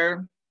get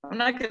there? I'm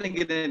not going to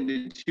get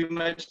into too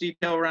much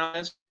detail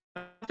around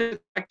this.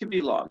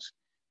 Activity logs.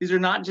 These are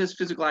not just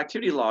physical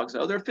activity logs,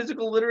 though. They're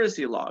physical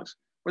literacy logs,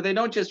 where they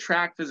don't just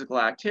track physical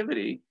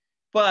activity,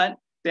 but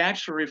they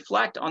actually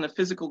reflect on the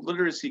physical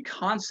literacy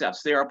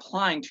concepts they are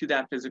applying to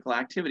that physical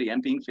activity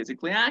and being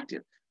physically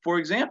active. For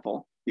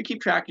example, you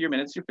keep track of your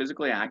minutes, you're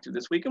physically active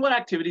this week, and what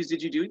activities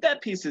did you do?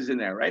 That piece is in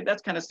there, right?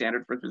 That's kind of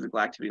standard for a physical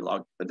activity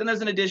log. But then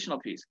there's an additional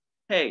piece.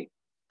 Hey,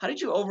 how did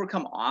you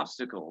overcome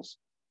obstacles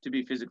to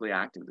be physically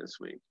active this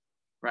week,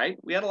 right?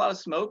 We had a lot of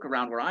smoke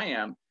around where I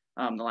am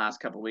the last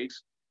couple of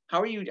weeks. How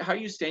are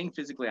you staying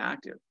physically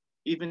active,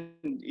 even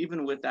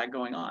with that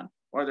going on?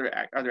 Or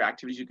are there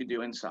activities you could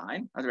do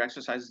inside? Are there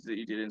exercises that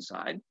you did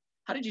inside?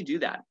 How did you do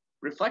that?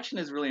 Reflection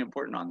is really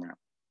important on there.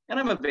 And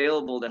I'm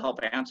available to help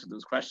answer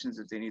those questions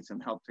if they need some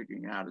help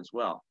figuring it out as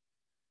well.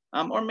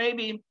 Or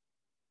maybe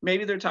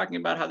they're talking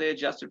about how they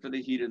adjusted for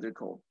the heat or the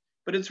cold.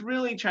 But it's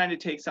really trying to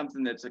take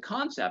something that's a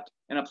concept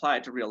and apply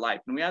it to real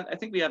life. And I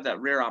think we have that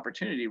rare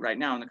opportunity right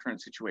now in the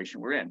current situation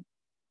we're in.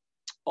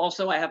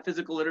 Also, I have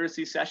physical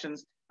literacy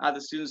sessions the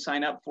students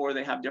sign up for.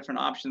 They have different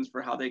options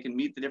for how they can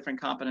meet the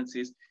different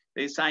competencies.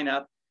 They sign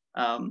up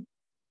and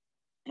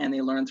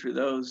they learn through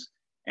those.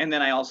 And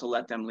then I also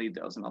let them lead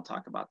those, and I'll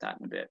talk about that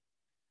in a bit.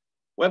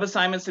 Web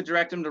assignments to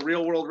direct them to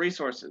real world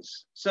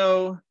resources.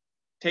 So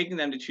taking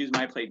them to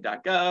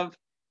choosemyplate.gov,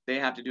 they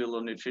have to do a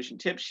little nutrition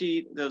tip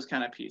sheet, those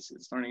kind of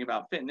pieces, learning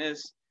about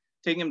fitness,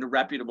 taking them to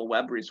reputable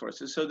web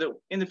resources so that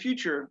in the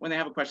future, when they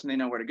have a question, they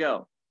know where to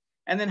go.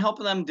 And then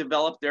helping them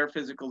develop their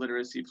physical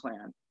literacy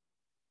plan.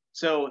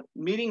 So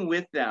meeting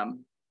with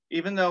them,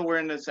 even though we're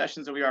in the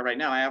sessions that we are right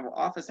now, I have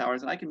office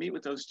hours and I can meet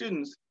with those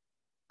students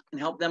and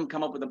help them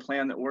come up with a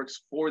plan that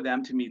works for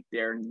them to meet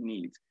their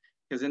needs.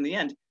 Because in the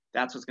end,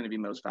 that's what's going to be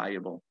most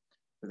valuable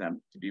for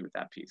them to be with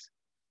that piece.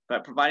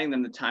 But providing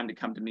them the time to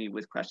come to me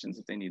with questions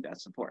if they need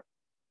that support.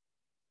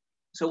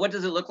 So what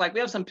does it look like? We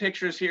have some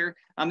pictures here.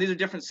 These are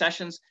different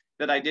sessions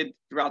that I did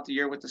throughout the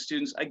year with the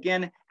students.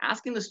 Again,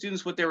 asking the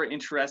students what they were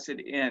interested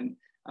in.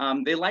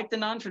 They like the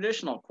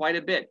non-traditional quite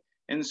a bit.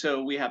 And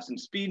so we have some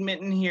speed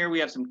mitten here. We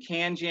have some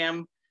can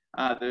jam.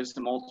 There's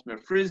some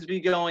ultimate frisbee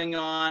going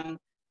on,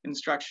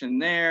 instruction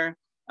there.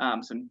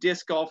 Some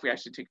disc golf. We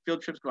actually take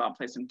field trips, go out and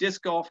play some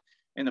disc golf.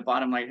 In the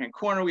bottom right-hand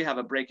corner, we have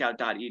a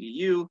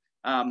breakout.edu,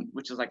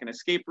 which is like an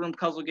escape room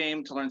puzzle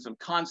game to learn some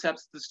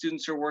concepts the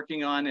students are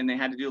working on, and they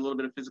had to do a little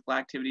bit of physical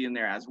activity in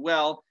there as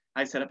well.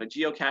 I set up a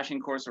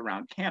geocaching course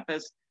around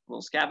campus, a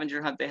little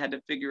scavenger hunt they had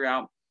to figure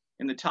out.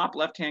 In the top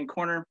left-hand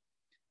corner,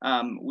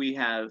 we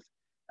have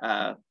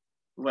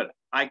what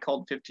I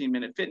called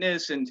 15-minute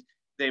fitness, and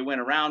they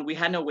went around. We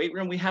had no weight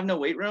room. We have no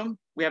weight room.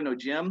 We have no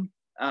gym.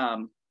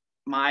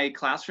 My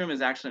classroom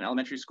is actually an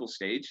elementary school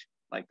stage.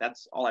 Like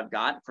that's all I've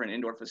got for an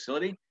indoor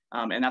facility.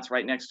 And that's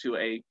right next to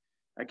a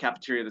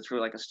cafeteria that's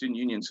really like a student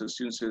union. So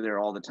students are there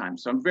all the time.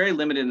 So I'm very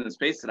limited in the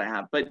space that I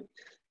have, but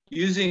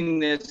using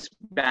this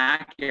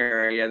back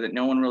area that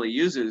no one really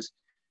uses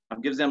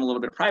gives them a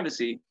little bit of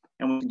privacy,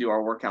 and we can do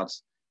our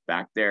workouts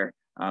back there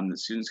that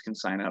students can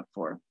sign up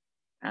for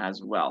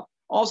as well.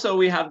 Also,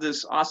 we have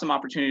this awesome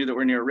opportunity that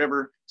we're near a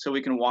river, so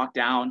we can walk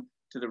down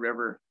to the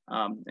river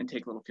and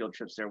take little field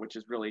trips there, which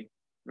is really,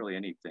 really a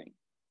neat thing.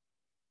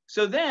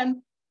 So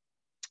then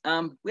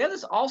we have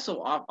this also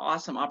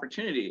awesome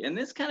opportunity, and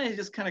this kind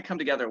of come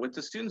together with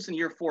the students in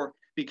year 4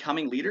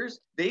 becoming leaders.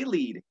 They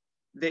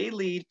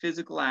lead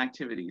physical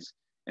activities.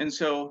 And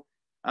so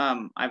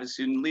I have a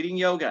student leading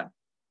yoga.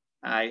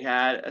 I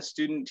had a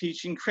student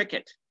teaching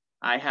cricket.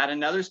 I had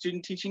another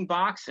student teaching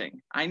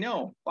boxing. I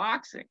know,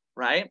 boxing,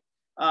 right?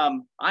 I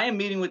am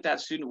meeting with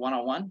that student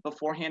one-on-one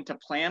beforehand to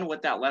plan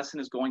what that lesson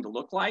is going to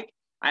look like.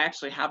 I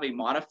actually have a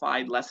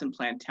modified lesson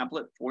plan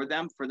template for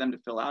them to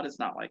fill out. It's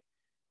not like,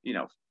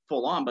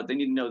 full on, but they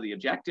need to know the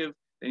objective.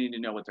 They need to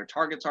know what their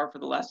targets are for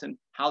the lesson,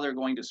 how they're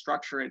going to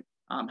structure it,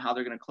 how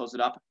they're going to close it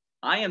up.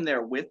 I am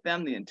there with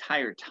them the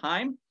entire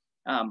time,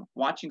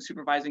 watching,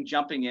 supervising,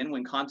 jumping in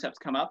when concepts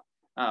come up,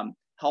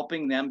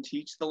 helping them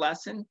teach the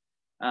lesson,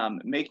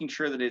 making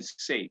sure that it's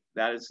safe.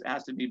 That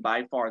has to be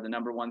by far the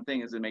number one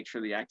thing, is to make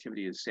sure the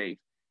activity is safe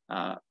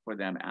for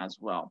them as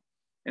well.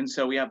 And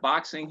so we have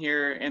boxing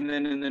here, and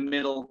then in the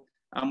middle,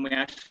 we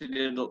actually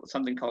did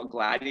something called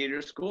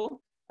Gladiator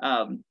School.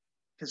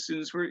 Because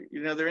students were,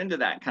 they're into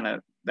that kind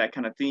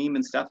of theme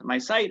and stuff at my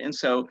site. And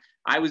so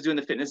I was doing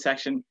the fitness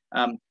section,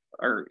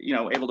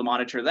 able to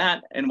monitor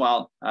that. And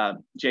while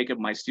Jacob,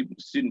 my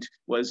student,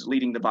 was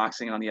leading the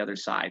boxing on the other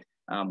side,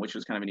 which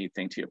was kind of a neat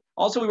thing too.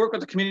 Also, we work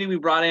with the community. We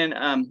brought in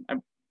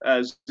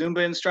a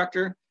Zumba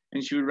instructor,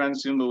 and she would run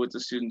Zumba with the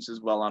students as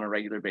well on a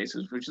regular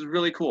basis, which is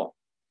really cool.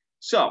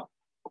 So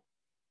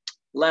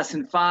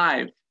lesson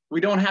 5,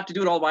 we don't have to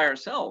do it all by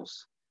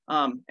ourselves.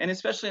 And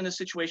especially in this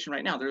situation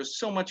right now, there's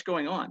so much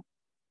going on.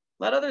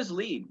 Let others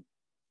lead.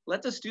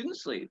 Let the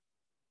students lead.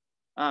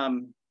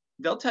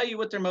 They'll tell you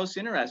what they're most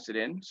interested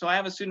in. So I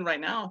have a student right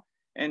now,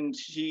 and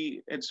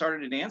she had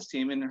started a dance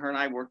team, and her and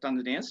I worked on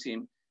the dance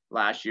team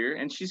last year,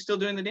 and she's still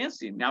doing the dance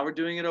team. Now we're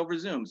doing it over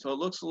Zoom. So it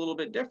looks a little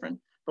bit different,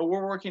 but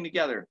we're working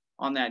together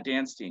on that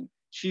dance team.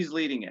 She's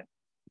leading it.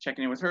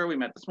 Checking in with her, we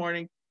met this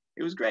morning.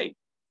 It was great,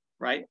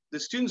 right? The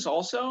students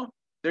also,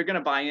 they're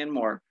gonna buy in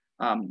more.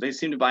 They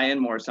seem to buy in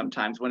more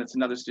sometimes when it's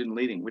another student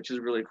leading, which is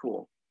really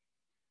cool.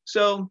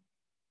 So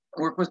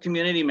work with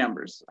community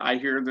members. I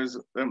hear there's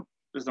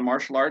a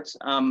martial arts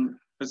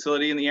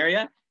facility in the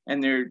area,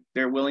 and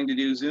they're willing to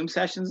do Zoom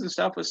sessions and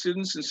stuff with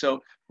students. And so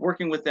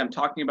working with them,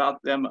 talking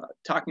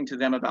to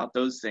them about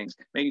those things,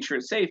 making sure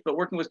it's safe, but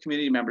working with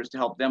community members to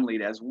help them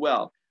lead as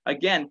well.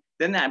 Again,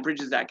 then that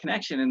bridges that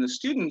connection, and the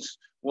students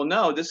will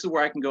know this is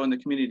where I can go in the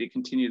community to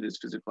continue this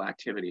physical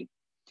activity.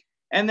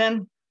 And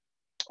then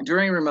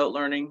during remote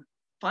learning,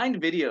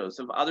 find videos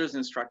of others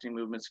instructing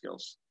movement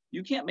skills.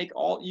 You can make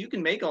all these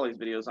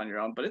videos on your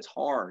own, but it's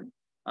hard.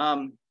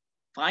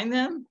 Find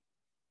them,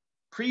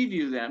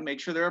 preview them, make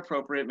sure they're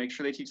appropriate, make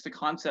sure they teach the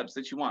concepts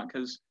that you want,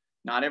 because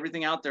not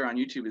everything out there on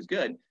YouTube is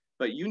good,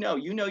 but you know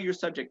your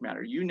subject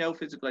matter,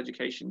 physical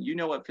education,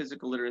 what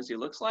physical literacy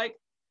looks like.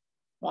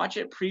 Watch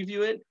it,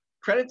 preview it,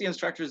 credit the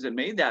instructors that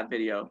made that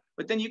video,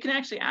 but then you can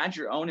actually add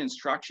your own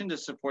instruction to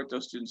support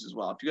those students as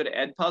well. If you go to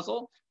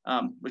Edpuzzle,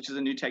 which is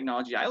a new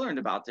technology I learned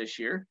about this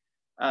year,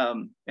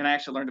 and I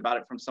actually learned about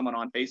it from someone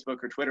on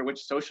Facebook or Twitter,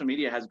 which social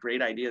media has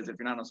great ideas. If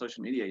you're not on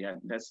social media yet,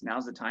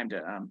 now's the time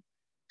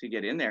to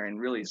get in there and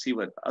really see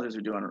what others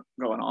are going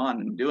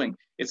on and doing.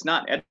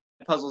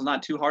 Edpuzzle is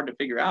not too hard to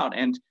figure out,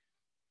 and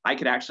I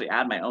could actually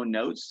add my own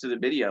notes to the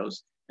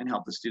videos and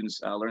help the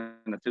students learn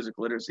the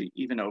physical literacy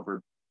even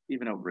over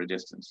a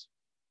distance.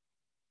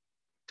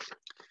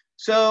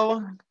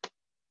 So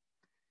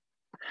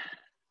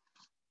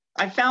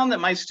I found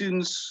that my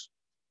students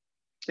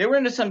they were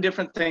into some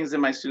different things than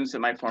my students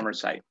at my former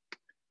site.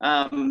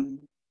 As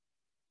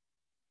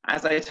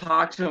I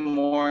talked to them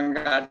more and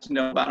got to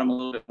know about them a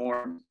little bit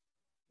more,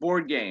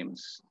 board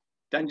games,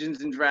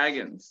 Dungeons and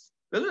Dragons,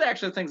 those are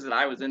actually the things that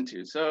I was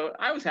into. So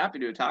I was happy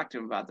to talk to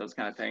them about those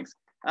kind of things.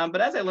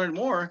 But as I learned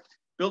more,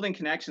 building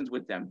connections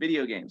with them,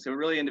 video games, they were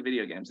really into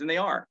video games, and they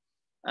are.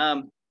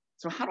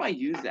 So how do I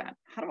use that?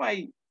 How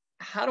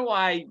do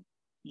I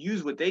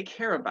use what they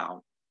care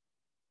about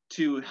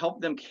to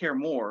help them care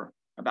more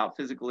about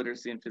physical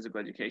literacy and physical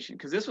education?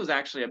 Because this was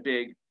actually a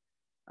big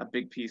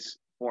piece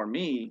for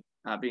me,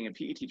 being a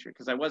PE teacher,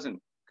 because I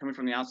wasn't coming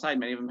from the outside,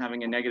 many of them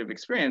having a negative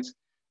experience.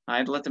 I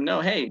had to let them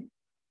know, hey,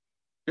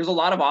 there's a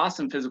lot of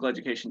awesome physical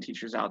education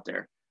teachers out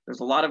there.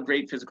 There's a lot of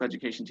great physical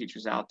education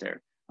teachers out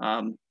there.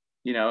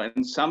 You know,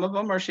 and some of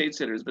them are shade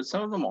sitters, but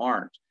some of them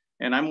aren't.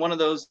 And I'm one of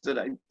those that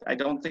I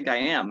don't think I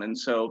am. And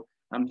so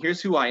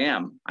here's who I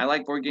am. I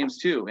like board games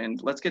too.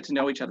 And let's get to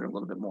know each other a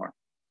little bit more.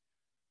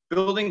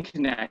 Building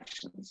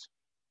connections.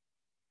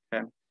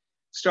 Okay.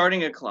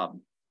 Starting a club.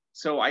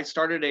 So I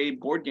started a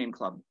board game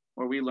club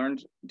where we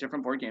learned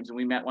different board games and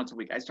we met once a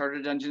week. I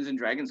started a Dungeons and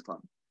Dragons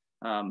club.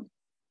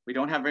 We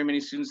don't have very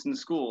many students in the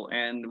school,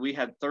 and we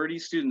had 30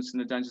 students in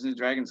the Dungeons and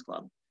Dragons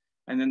club.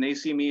 And then they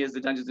see me as the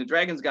Dungeons and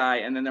Dragons guy,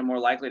 and then they're more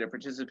likely to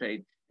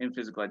participate in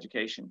physical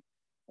education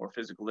or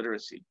physical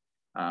literacy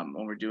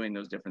when we're doing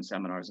those different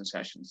seminars and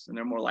sessions. And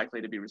they're more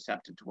likely to be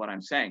receptive to what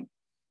I'm saying.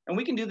 And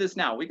we can do this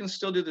now. We can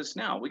still do this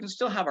now. We can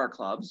still have our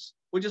clubs.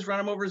 We just run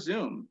them over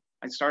Zoom.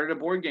 I started a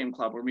board game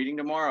club. We're meeting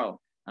tomorrow.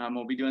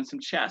 We'll be doing some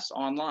chess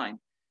online.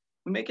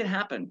 We make it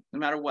happen no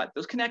matter what.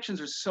 Those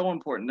connections are so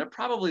important. They're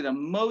probably the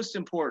most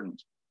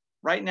important.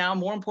 Right now,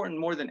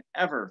 more than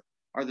ever,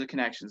 are the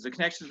connections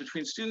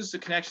between students, the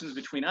connections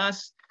between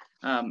us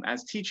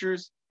as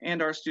teachers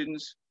and our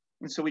students.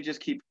 And so we just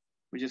keep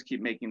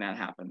making that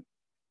happen.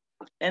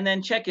 And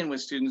then check in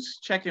with students,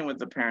 check in with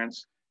the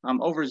parents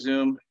over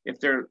Zoom. If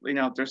they're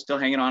still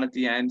hanging on at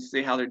the end,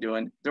 see how they're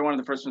doing. They're one of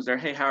the first ones there.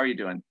 Hey, how are you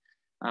doing?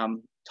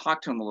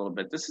 Talk to them a little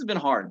bit. This has been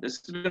hard.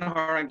 This has been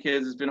hard on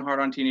kids. It's been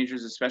hard on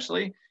teenagers,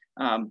 especially.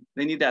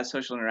 They need that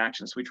social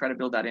interaction. So we try to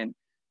build that in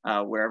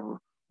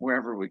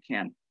wherever we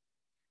can.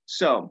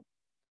 So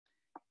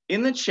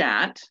in the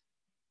chat,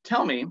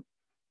 tell me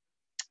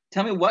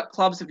what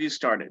clubs have you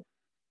started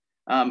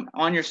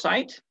on your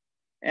site?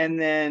 And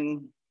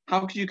then how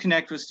could you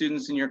connect with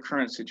students in your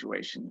current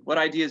situation? What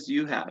ideas do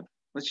you have?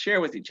 Let's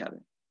share with each other.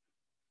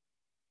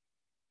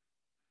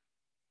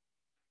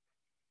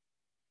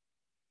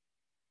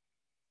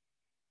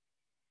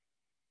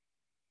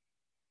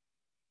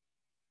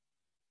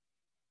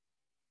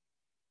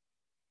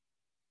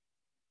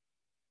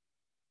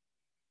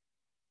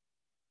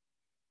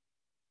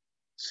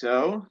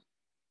 So,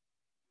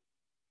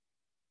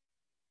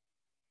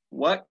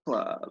 what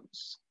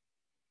clubs?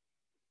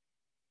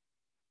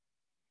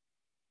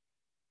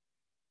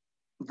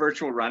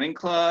 Virtual running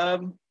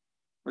club,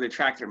 where they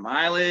track their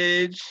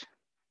mileage.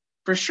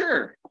 For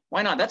sure,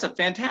 why not? That's a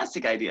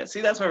fantastic idea.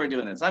 See, that's why we're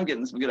doing this. I'm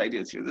getting some good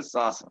ideas here. This is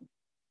awesome.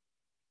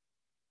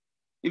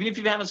 Even if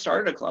you haven't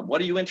started a club, what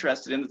are you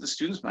interested in that the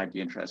students might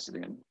be interested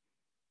in?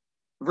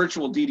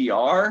 Virtual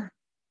DDR,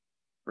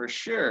 for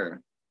sure.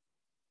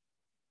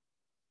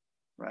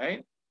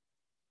 Right?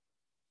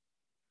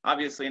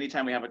 Obviously,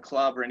 anytime we have a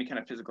club or any kind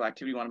of physical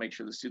activity, we want to make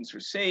sure the students are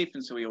safe.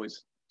 And so we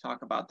always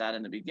talk about that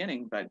in the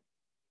beginning, but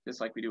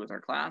just like we do with our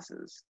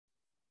classes.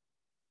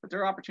 But there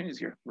are opportunities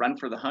here. Run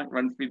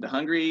Feed the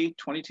Hungry,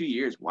 22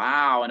 years.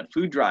 Wow, and a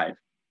food drive.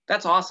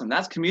 That's awesome.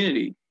 That's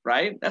community,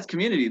 right? That's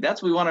community.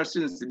 That's what we want our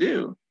students to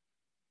do.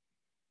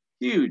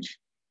 Huge.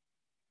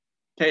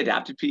 Okay,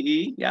 adaptive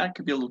PE. Yeah, it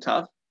could be a little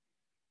tough.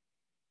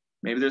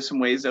 Maybe there's some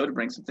ways, though, to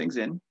bring some things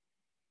in.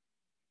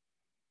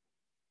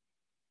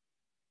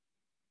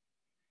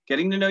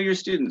 Getting to know your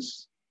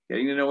students,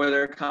 getting to know where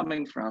they're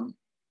coming from,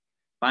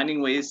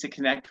 finding ways to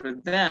connect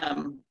with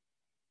them,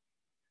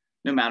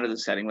 no matter the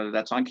setting, whether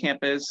that's on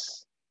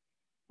campus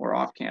or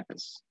off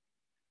campus.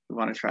 We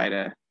want to try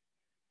to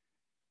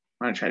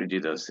do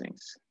those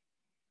things.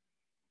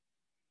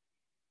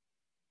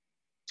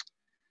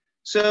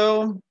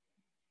 So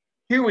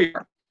here we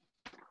are.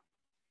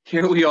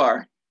 Here we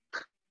are.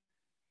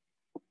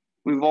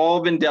 We've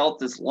all been dealt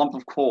this lump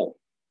of coal,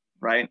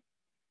 right?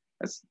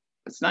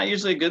 It's not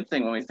usually a good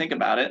thing when we think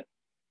about it.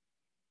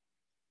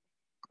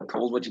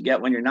 Coal's what you get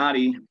when you're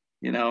naughty,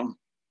 you know,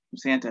 from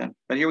Santa.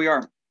 But here we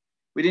are.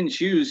 We didn't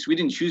choose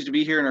to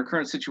be here in our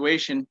current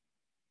situation.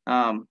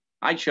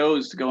 I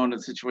chose to go into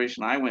the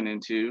situation I went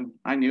into.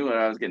 I knew what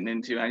I was getting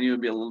into. I knew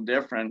it'd be a little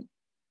different.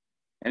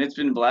 And it's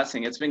been a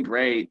blessing. It's been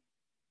great.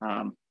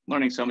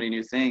 Learning so many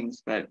new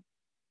things, but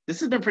this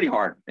has been pretty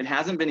hard. It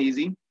hasn't been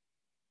easy.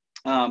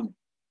 The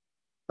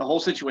whole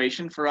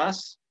situation for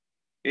us,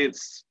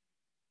 it's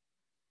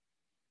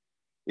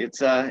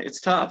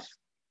tough.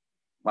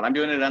 What I'm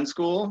doing at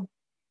UnSchool,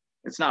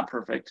 it's not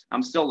perfect.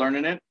 I'm still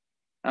learning it.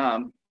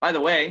 By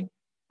the way,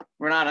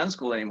 we're not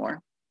UnSchool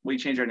anymore. We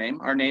changed our name.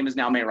 Our name is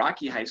now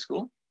Meraki High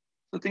School.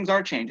 So things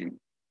are changing.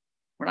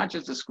 We're not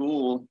just a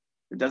school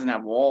that doesn't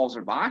have walls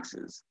or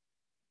boxes.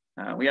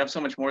 We have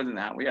so much more than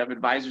that. We have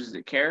advisors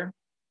that care.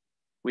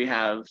 We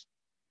have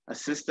a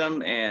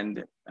system,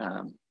 and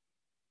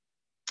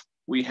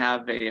we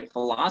have a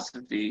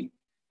philosophy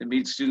that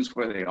meets students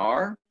where they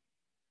are,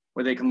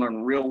 where they can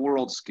learn real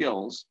world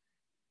skills.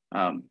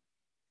 And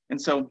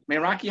so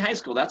Meraki High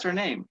School, that's our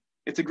name.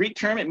 It's a Greek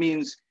term. It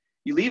means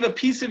you leave a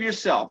piece of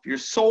yourself, your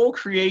soul,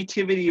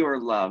 creativity, or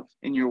love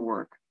in your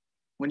work.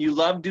 When you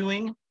love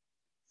doing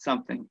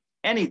something,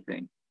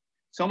 anything,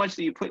 so much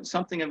that you put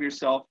something of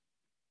yourself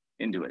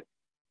into it.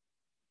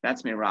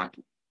 That's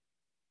Meraki.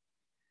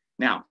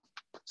 Now,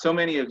 so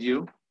many of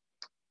you,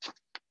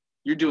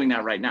 you're doing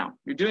that right now.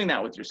 You're doing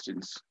that with your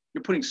students.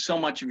 You're putting so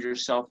much of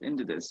yourself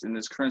into this in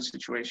this current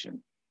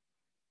situation.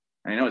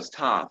 And I know it's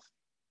tough,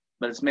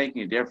 but it's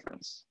making a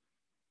difference.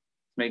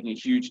 It's making a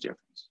huge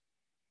difference.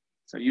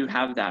 So you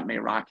have that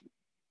Meraki.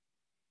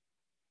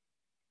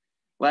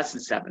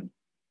 Lesson 7.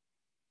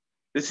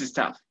 This is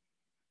tough,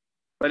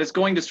 but it's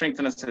going to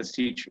strengthen us as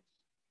teachers.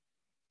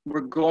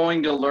 We're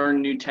going to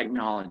learn new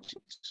technologies.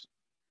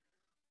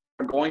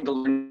 We're going to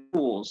learn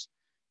tools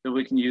that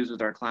we can use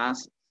with our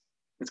classes.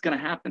 It's going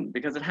to happen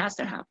because it has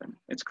to happen.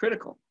 It's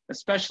critical,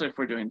 especially if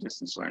we're doing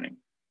distance learning.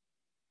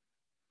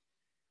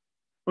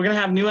 We're going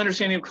to have new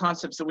understanding of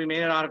concepts that we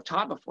may not have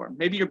taught before.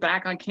 Maybe you're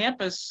back on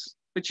campus,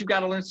 but you've got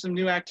to learn some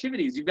new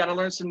activities. You've got to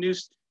learn some new,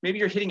 maybe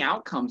you're hitting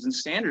outcomes and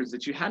standards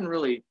that you hadn't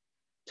really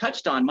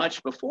touched on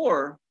much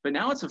before, but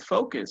now it's a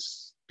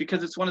focus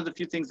because it's one of the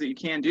few things that you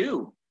can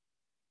do.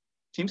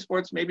 Team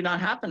sports maybe not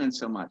happening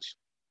so much.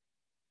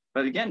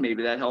 But again,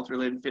 maybe that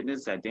health-related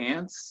fitness, that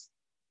dance,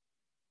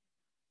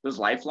 those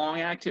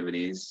lifelong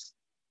activities,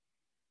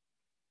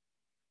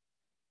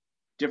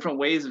 different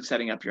ways of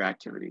setting up your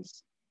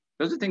activities.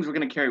 Those are things we're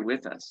going to carry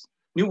with us.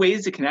 New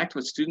ways to connect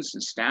with students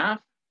and staff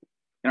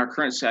in our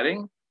current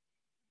setting.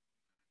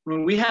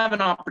 When we have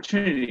an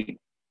opportunity,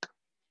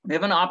 we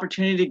have an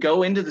opportunity to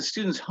go into the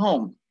student's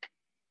home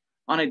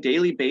on a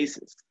daily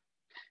basis.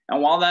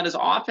 And while that is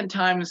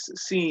oftentimes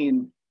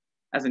seen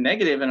as a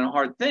negative and a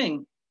hard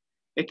thing,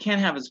 it can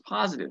have its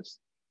positives.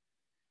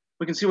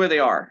 We can see where they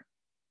are.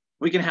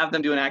 We can have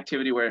them do an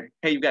activity where,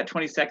 hey, you've got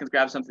 20 seconds,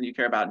 grab something you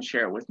care about and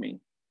share it with me,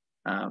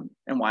 and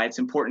why it's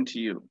important to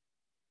you,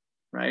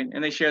 right?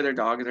 And they share their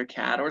dog or their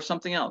cat or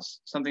something else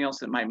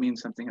that might mean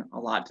something a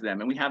lot to them.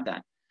 And we have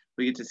that.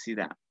 We get to see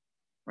that,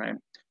 right?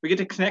 We get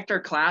to connect our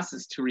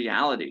classes to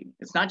reality.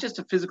 It's not just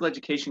a physical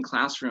education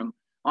classroom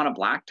on a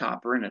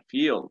blacktop or in a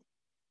field.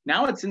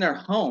 Now it's in their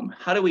home.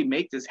 How do we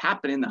make this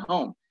happen in the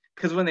home?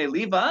 Because when they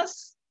leave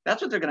us,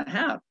 that's what they're going to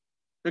have.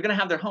 They're going to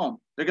have their home.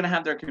 They're going to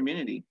have their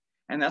community.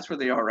 And that's where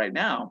they are right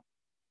now.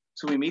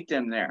 So we meet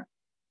them there.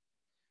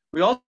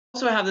 We also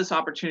have this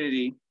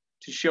opportunity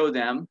to show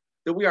them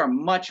that we are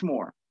much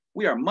more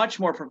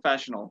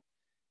professional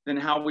than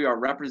how we are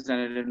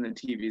represented in the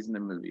TVs and the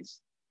movies.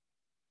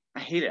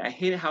 I hate it. I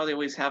hate how they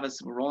always have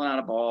us rolling out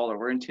a ball or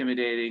we're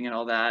intimidating and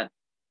all that.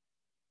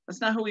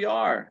 That's not who we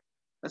are.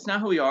 That's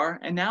not who we are.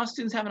 And now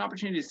students have an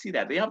opportunity to see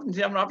that. They have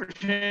an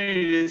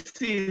opportunity to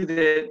see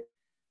that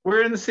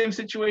we're in the same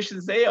situation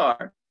as they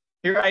are.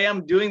 Here I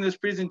am doing this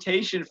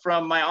presentation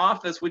from my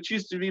office, which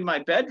used to be my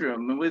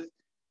bedroom, with,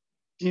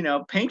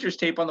 painter's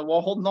tape on the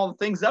wall, holding all the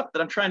things up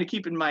that I'm trying to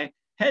keep in my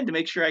head to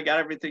make sure I got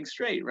everything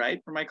straight,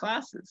 right, for my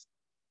classes.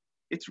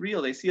 It's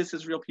real. They see us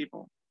as real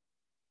people.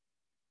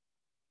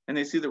 And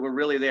they see that we're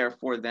really there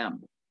for them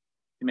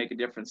to make a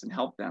difference and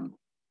help them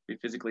be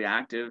physically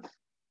active,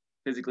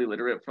 physically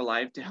literate for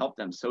life, to help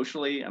them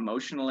socially,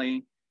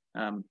 emotionally,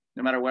 no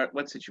matter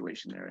what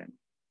situation they're in.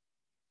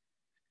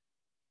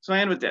 So I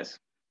end with this.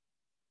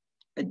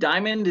 A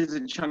diamond is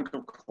a chunk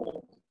of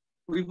coal.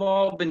 We've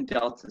all been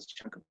dealt this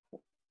chunk of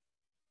coal.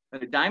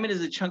 But a diamond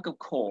is a chunk of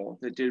coal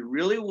that did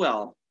really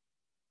well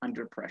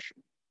under pressure.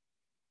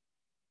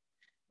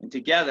 And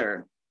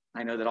together,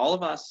 I know that all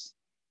of us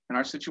in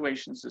our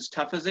situations, as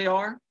tough as they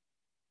are,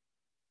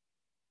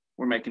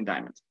 we're making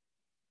diamonds.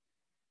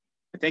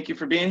 I thank you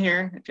for being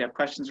here. If you have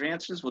questions or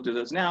answers, we'll do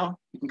those now.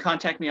 You can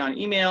contact me on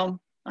email,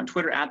 on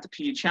Twitter at the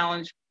PE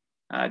Challenge.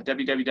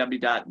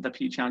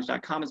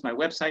 www.thepechallenge.com is my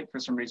website for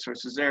some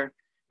resources there.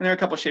 And there are a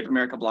couple of Shape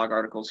America blog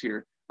articles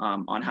here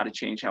on how to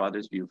change how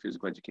others view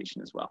physical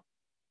education as well.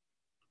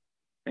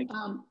 Thank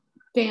you.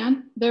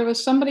 Dan, there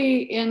was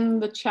somebody in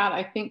the chat,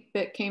 I think,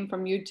 that came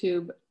from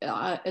YouTube.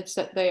 It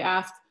said they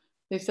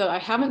said, I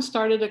haven't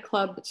started a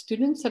club, but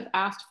students have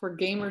asked for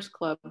Gamers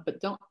Club,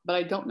 but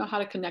I don't know how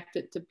to connect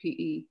it to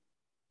PE.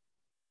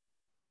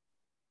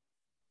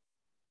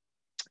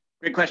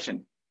 Great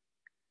question.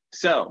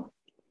 So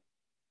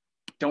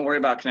don't worry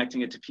about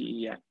connecting it to PE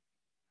yet.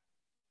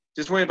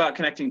 Just worry about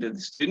connecting to the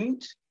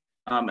student,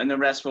 and the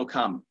rest will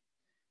come.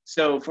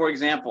 So for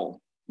example,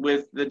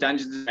 with the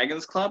Dungeons and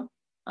Dragons Club,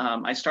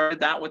 I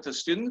started that with the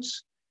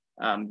students.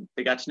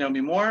 They got to know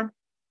me more.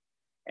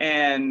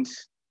 And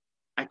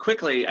I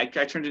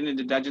turned it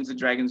into Dungeons and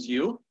Dragons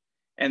U.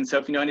 And so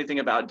if you know anything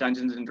about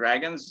Dungeons and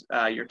Dragons,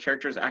 your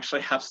characters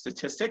actually have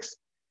statistics.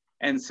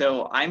 And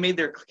so I made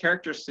their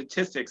character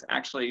statistics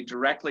actually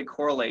directly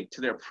correlate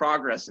to their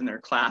progress in their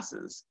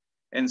classes.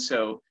 And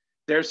so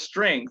their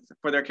strength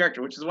for their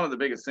character, which is one of the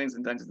biggest things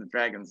in Dungeons and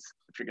Dragons,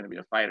 if you're going to be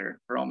a fighter,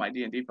 for all my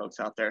D&D folks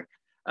out there.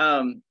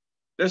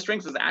 Their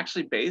strength was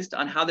actually based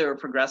on how they were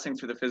progressing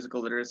through the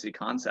physical literacy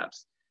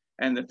concepts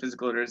and the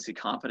physical literacy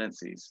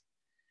competencies.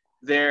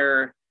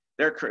 Their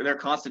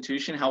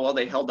constitution, how well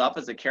they held up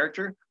as a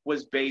character,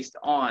 was based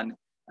on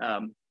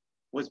their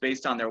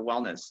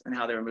wellness and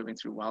how they were moving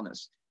through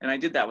wellness. And I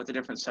did that with the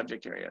different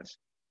subject areas.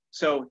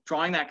 So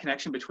drawing that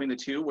connection between the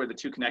two, where the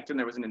two connected, and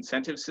there was an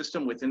incentive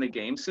system within the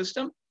game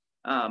system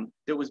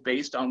that was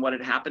based on what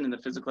had happened in the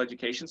physical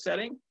education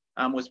setting,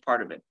 was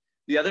part of it.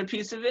 The other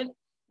piece of it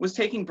was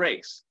taking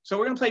breaks. So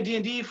we're gonna play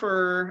D&D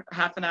for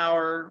half an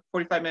hour,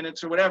 45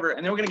 minutes or whatever,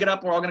 and then we're gonna get up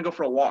and we're all gonna go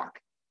for a walk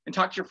and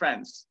talk to your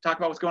friends, talk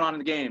about what's going on in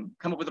the game,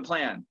 come up with a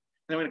plan, and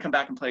then we're gonna come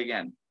back and play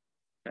again,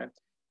 okay?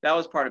 That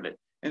was part of it.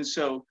 And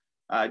so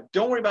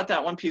don't worry about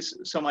that one piece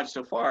so much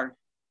so far.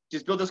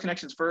 Just build those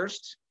connections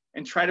first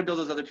and try to build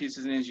those other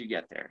pieces in as you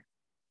get there.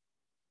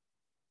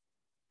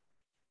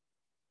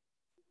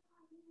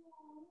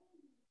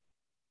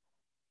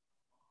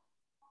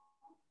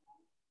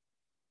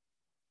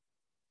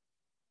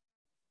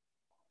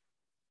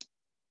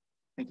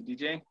 Thank you,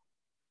 DJ.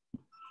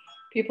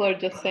 People are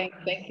just saying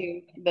thank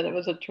you, that it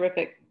was a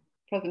terrific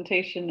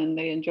presentation and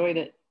they enjoyed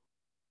it.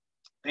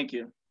 Thank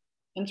you.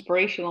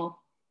 Inspirational.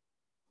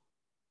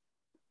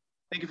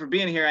 Thank you for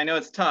being here. I know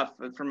it's tough,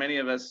 but for many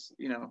of us,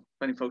 you know,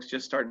 many folks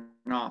just starting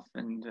off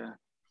and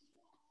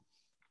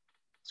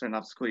starting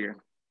off the school year.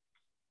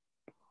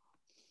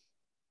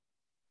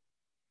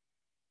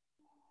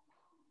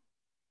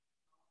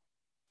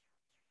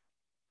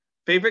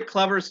 Favorite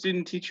club or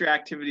student teacher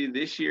activity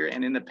this year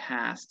and in the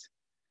past?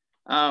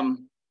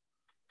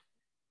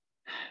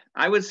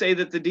 I would say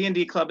that the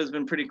D&D club has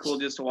been pretty cool,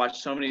 just to watch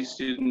so many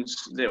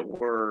students that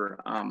were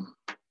a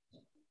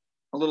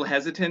little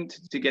hesitant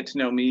to get to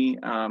know me,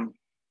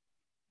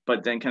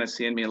 but then kind of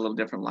seeing me in a little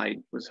different light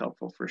was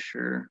helpful for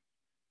sure.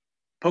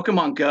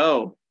 Pokemon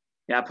Go.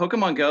 Yeah,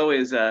 Pokemon Go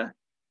is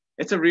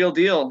it's a real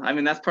deal. I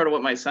mean, that's part of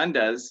what my son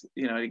does,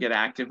 you know, to get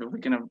active, if we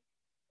can,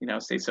 you know,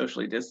 stay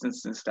socially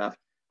distanced and stuff.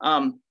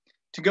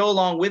 To go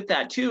along with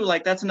that too,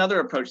 like that's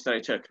another approach that I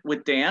took.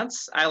 With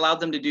dance, I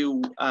allowed them to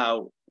do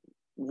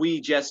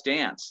We Just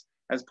Dance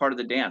as part of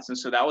the dance. And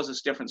so that was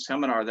this different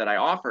seminar that I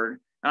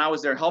offered, and I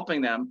was there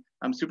helping them,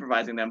 I'm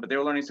supervising them, but they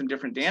were learning some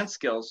different dance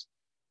skills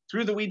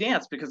through the We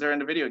Dance because they're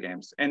into video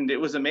games. And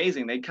it was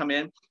amazing. They'd come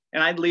in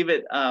and I'd leave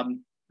it,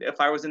 if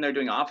I was in there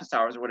doing office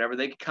hours or whatever,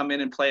 they could come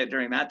in and play it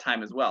during that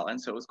time as well. And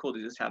so it was cool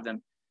to just have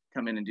them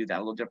come in and do that, a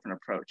little different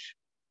approach.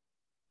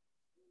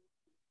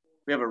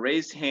 We have a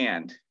raised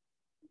hand.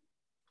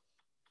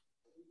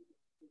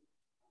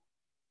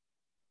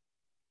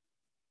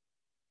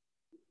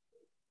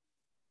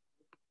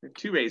 We have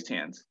 2 raised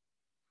hands.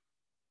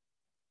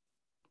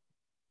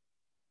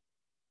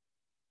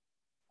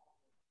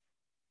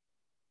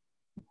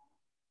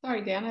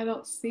 Sorry, Dan, I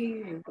don't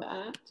see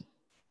that.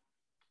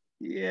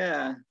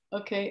 Yeah.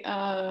 Okay.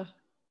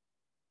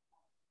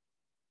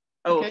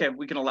 Okay.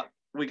 We can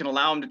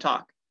allow them to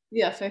talk.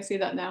 Yes, I see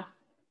that now.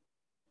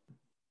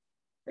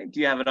 Okay.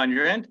 Do you have it on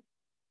your end?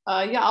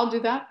 Yeah, I'll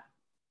do that.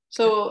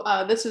 So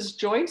this is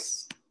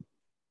Joyce.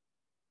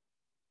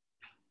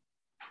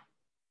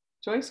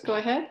 Joyce, go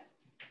ahead.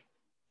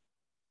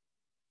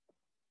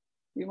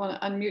 You want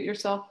to unmute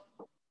yourself?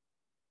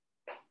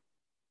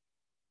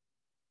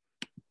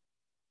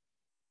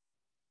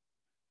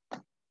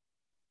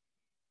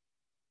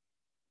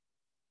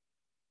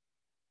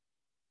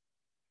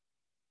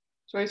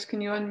 Joyce, can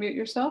you unmute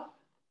yourself?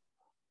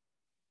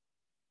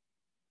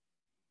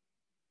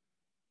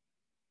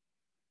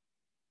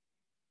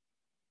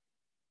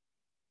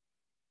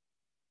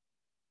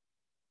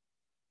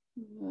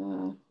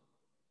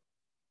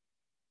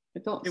 I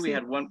don't see. We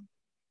had one.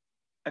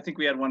 I think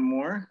we had one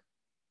more.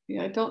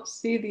 Yeah, I don't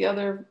see the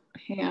other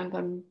hand.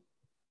 I'm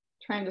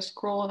trying to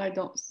scroll and I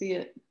don't see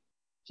it.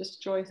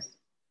 Just Joyce.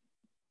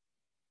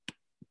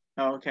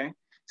 Oh, okay.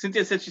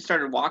 Cynthia said she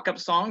started walk-up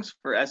songs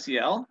for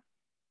SEL.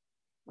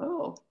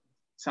 Oh.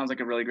 Sounds like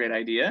a really great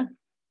idea.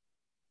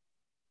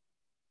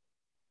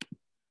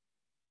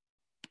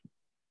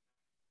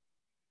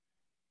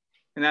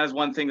 And that is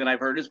one thing that I've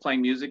heard, is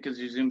playing music, because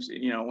your Zoom,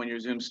 you know, when your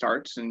Zoom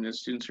starts and the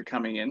students are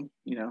coming in,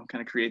 you know,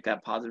 kind of create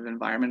that positive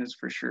environment is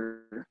for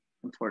sure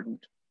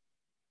important.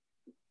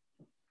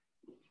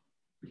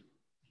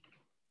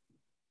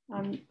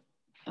 I'm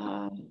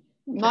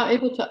not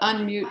able to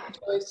unmute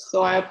Joyce,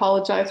 so I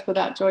apologize for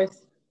that,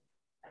 Joyce.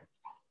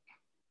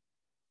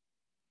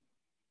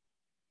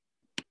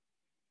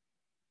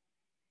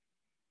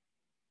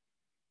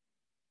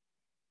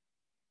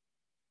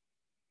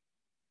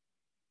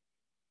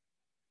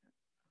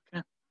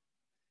 Okay.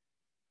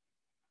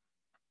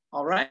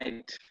 All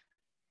right.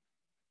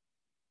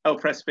 Oh,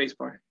 press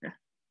spacebar. Yeah.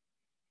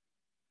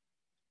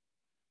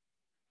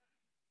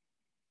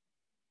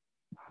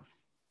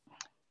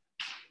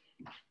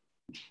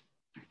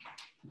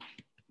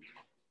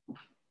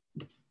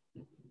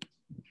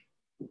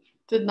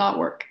 Did not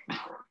work.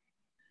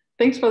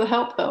 Thanks for the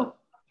help, though.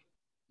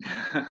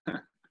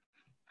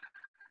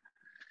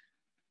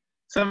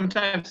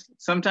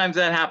 Sometimes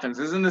that happens.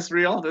 Isn't this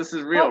real? This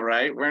is real,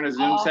 right? We're in a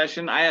Zoom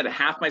session. I had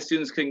half my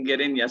students couldn't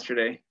get in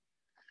yesterday.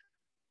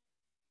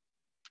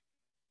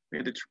 We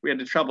had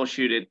to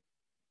troubleshoot it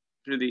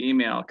through the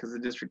email because the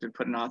district had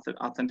put an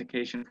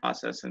authentication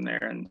process in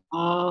there, and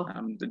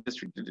the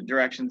district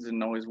directions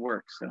didn't always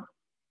work. So,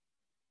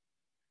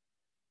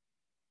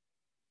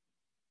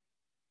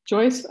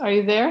 Joyce, are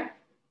you there?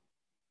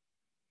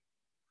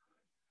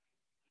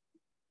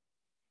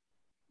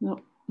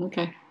 No.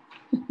 Okay.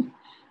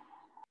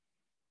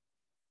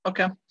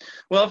 Okay.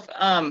 Well,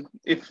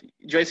 if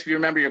Joyce, if you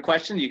remember your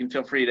question, you can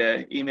feel free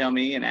to email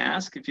me and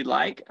ask if you'd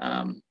like.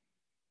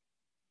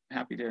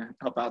 Happy to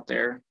help out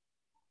there,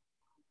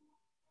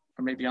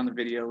 or maybe on the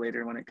video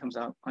later when it comes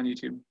out on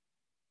YouTube.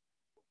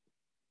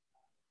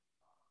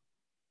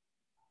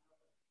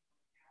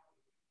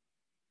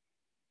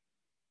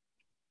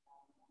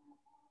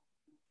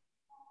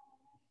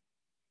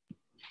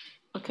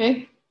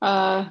 Okay.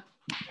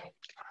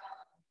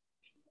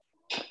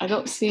 I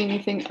don't see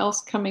anything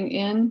else coming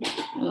in.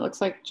 And it looks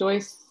like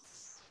Joyce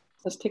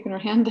has taken her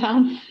hand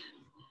down.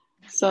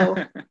 So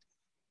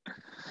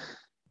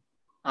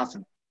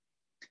awesome.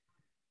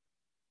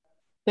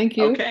 Thank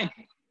you. Okay.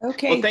 Well,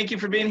 thank you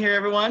for being here,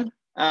 everyone.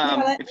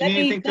 If you need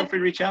anything, feel free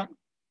to reach out.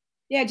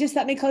 Yeah, just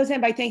let me close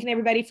in by thanking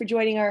everybody for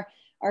joining our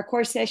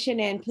course session,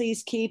 and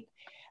please keep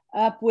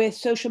up with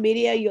social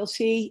media. You'll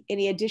see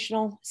any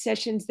additional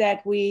sessions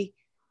that we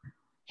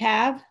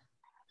have.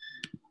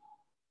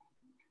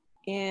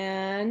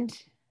 And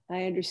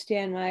I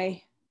understand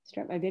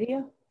start my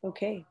video.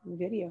 Okay,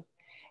 video.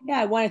 Yeah,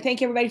 I want to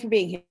thank everybody for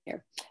being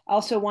here. I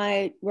also want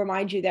to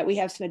remind you that we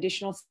have some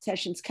additional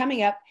sessions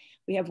coming up.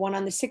 We have one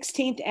on the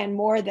 16th and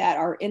more that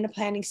are in the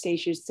planning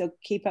stages. So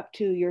keep up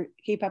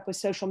with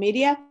social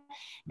media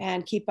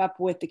and keep up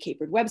with the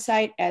CAHPERD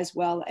website, as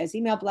well as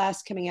email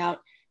blasts coming out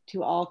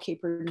to all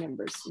CAHPERD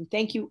members. And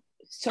thank you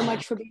so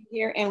much for being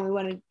here. And we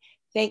want to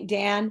thank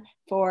Dan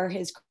for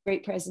his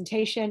great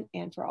presentation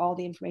and for all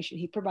the information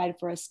he provided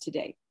for us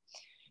today.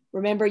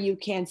 Remember, you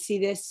can see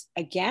this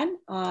again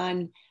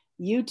on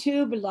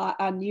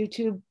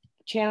YouTube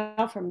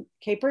channel from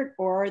CAHPERD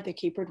or the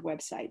CAHPERD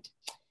website.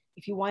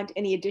 If you want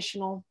any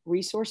additional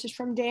resources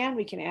from Dan,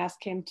 we can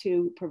ask him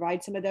to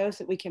provide some of those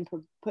that we can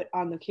put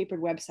on the CAHPERD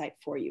website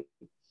for you.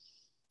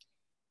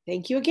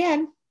 Thank you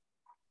again.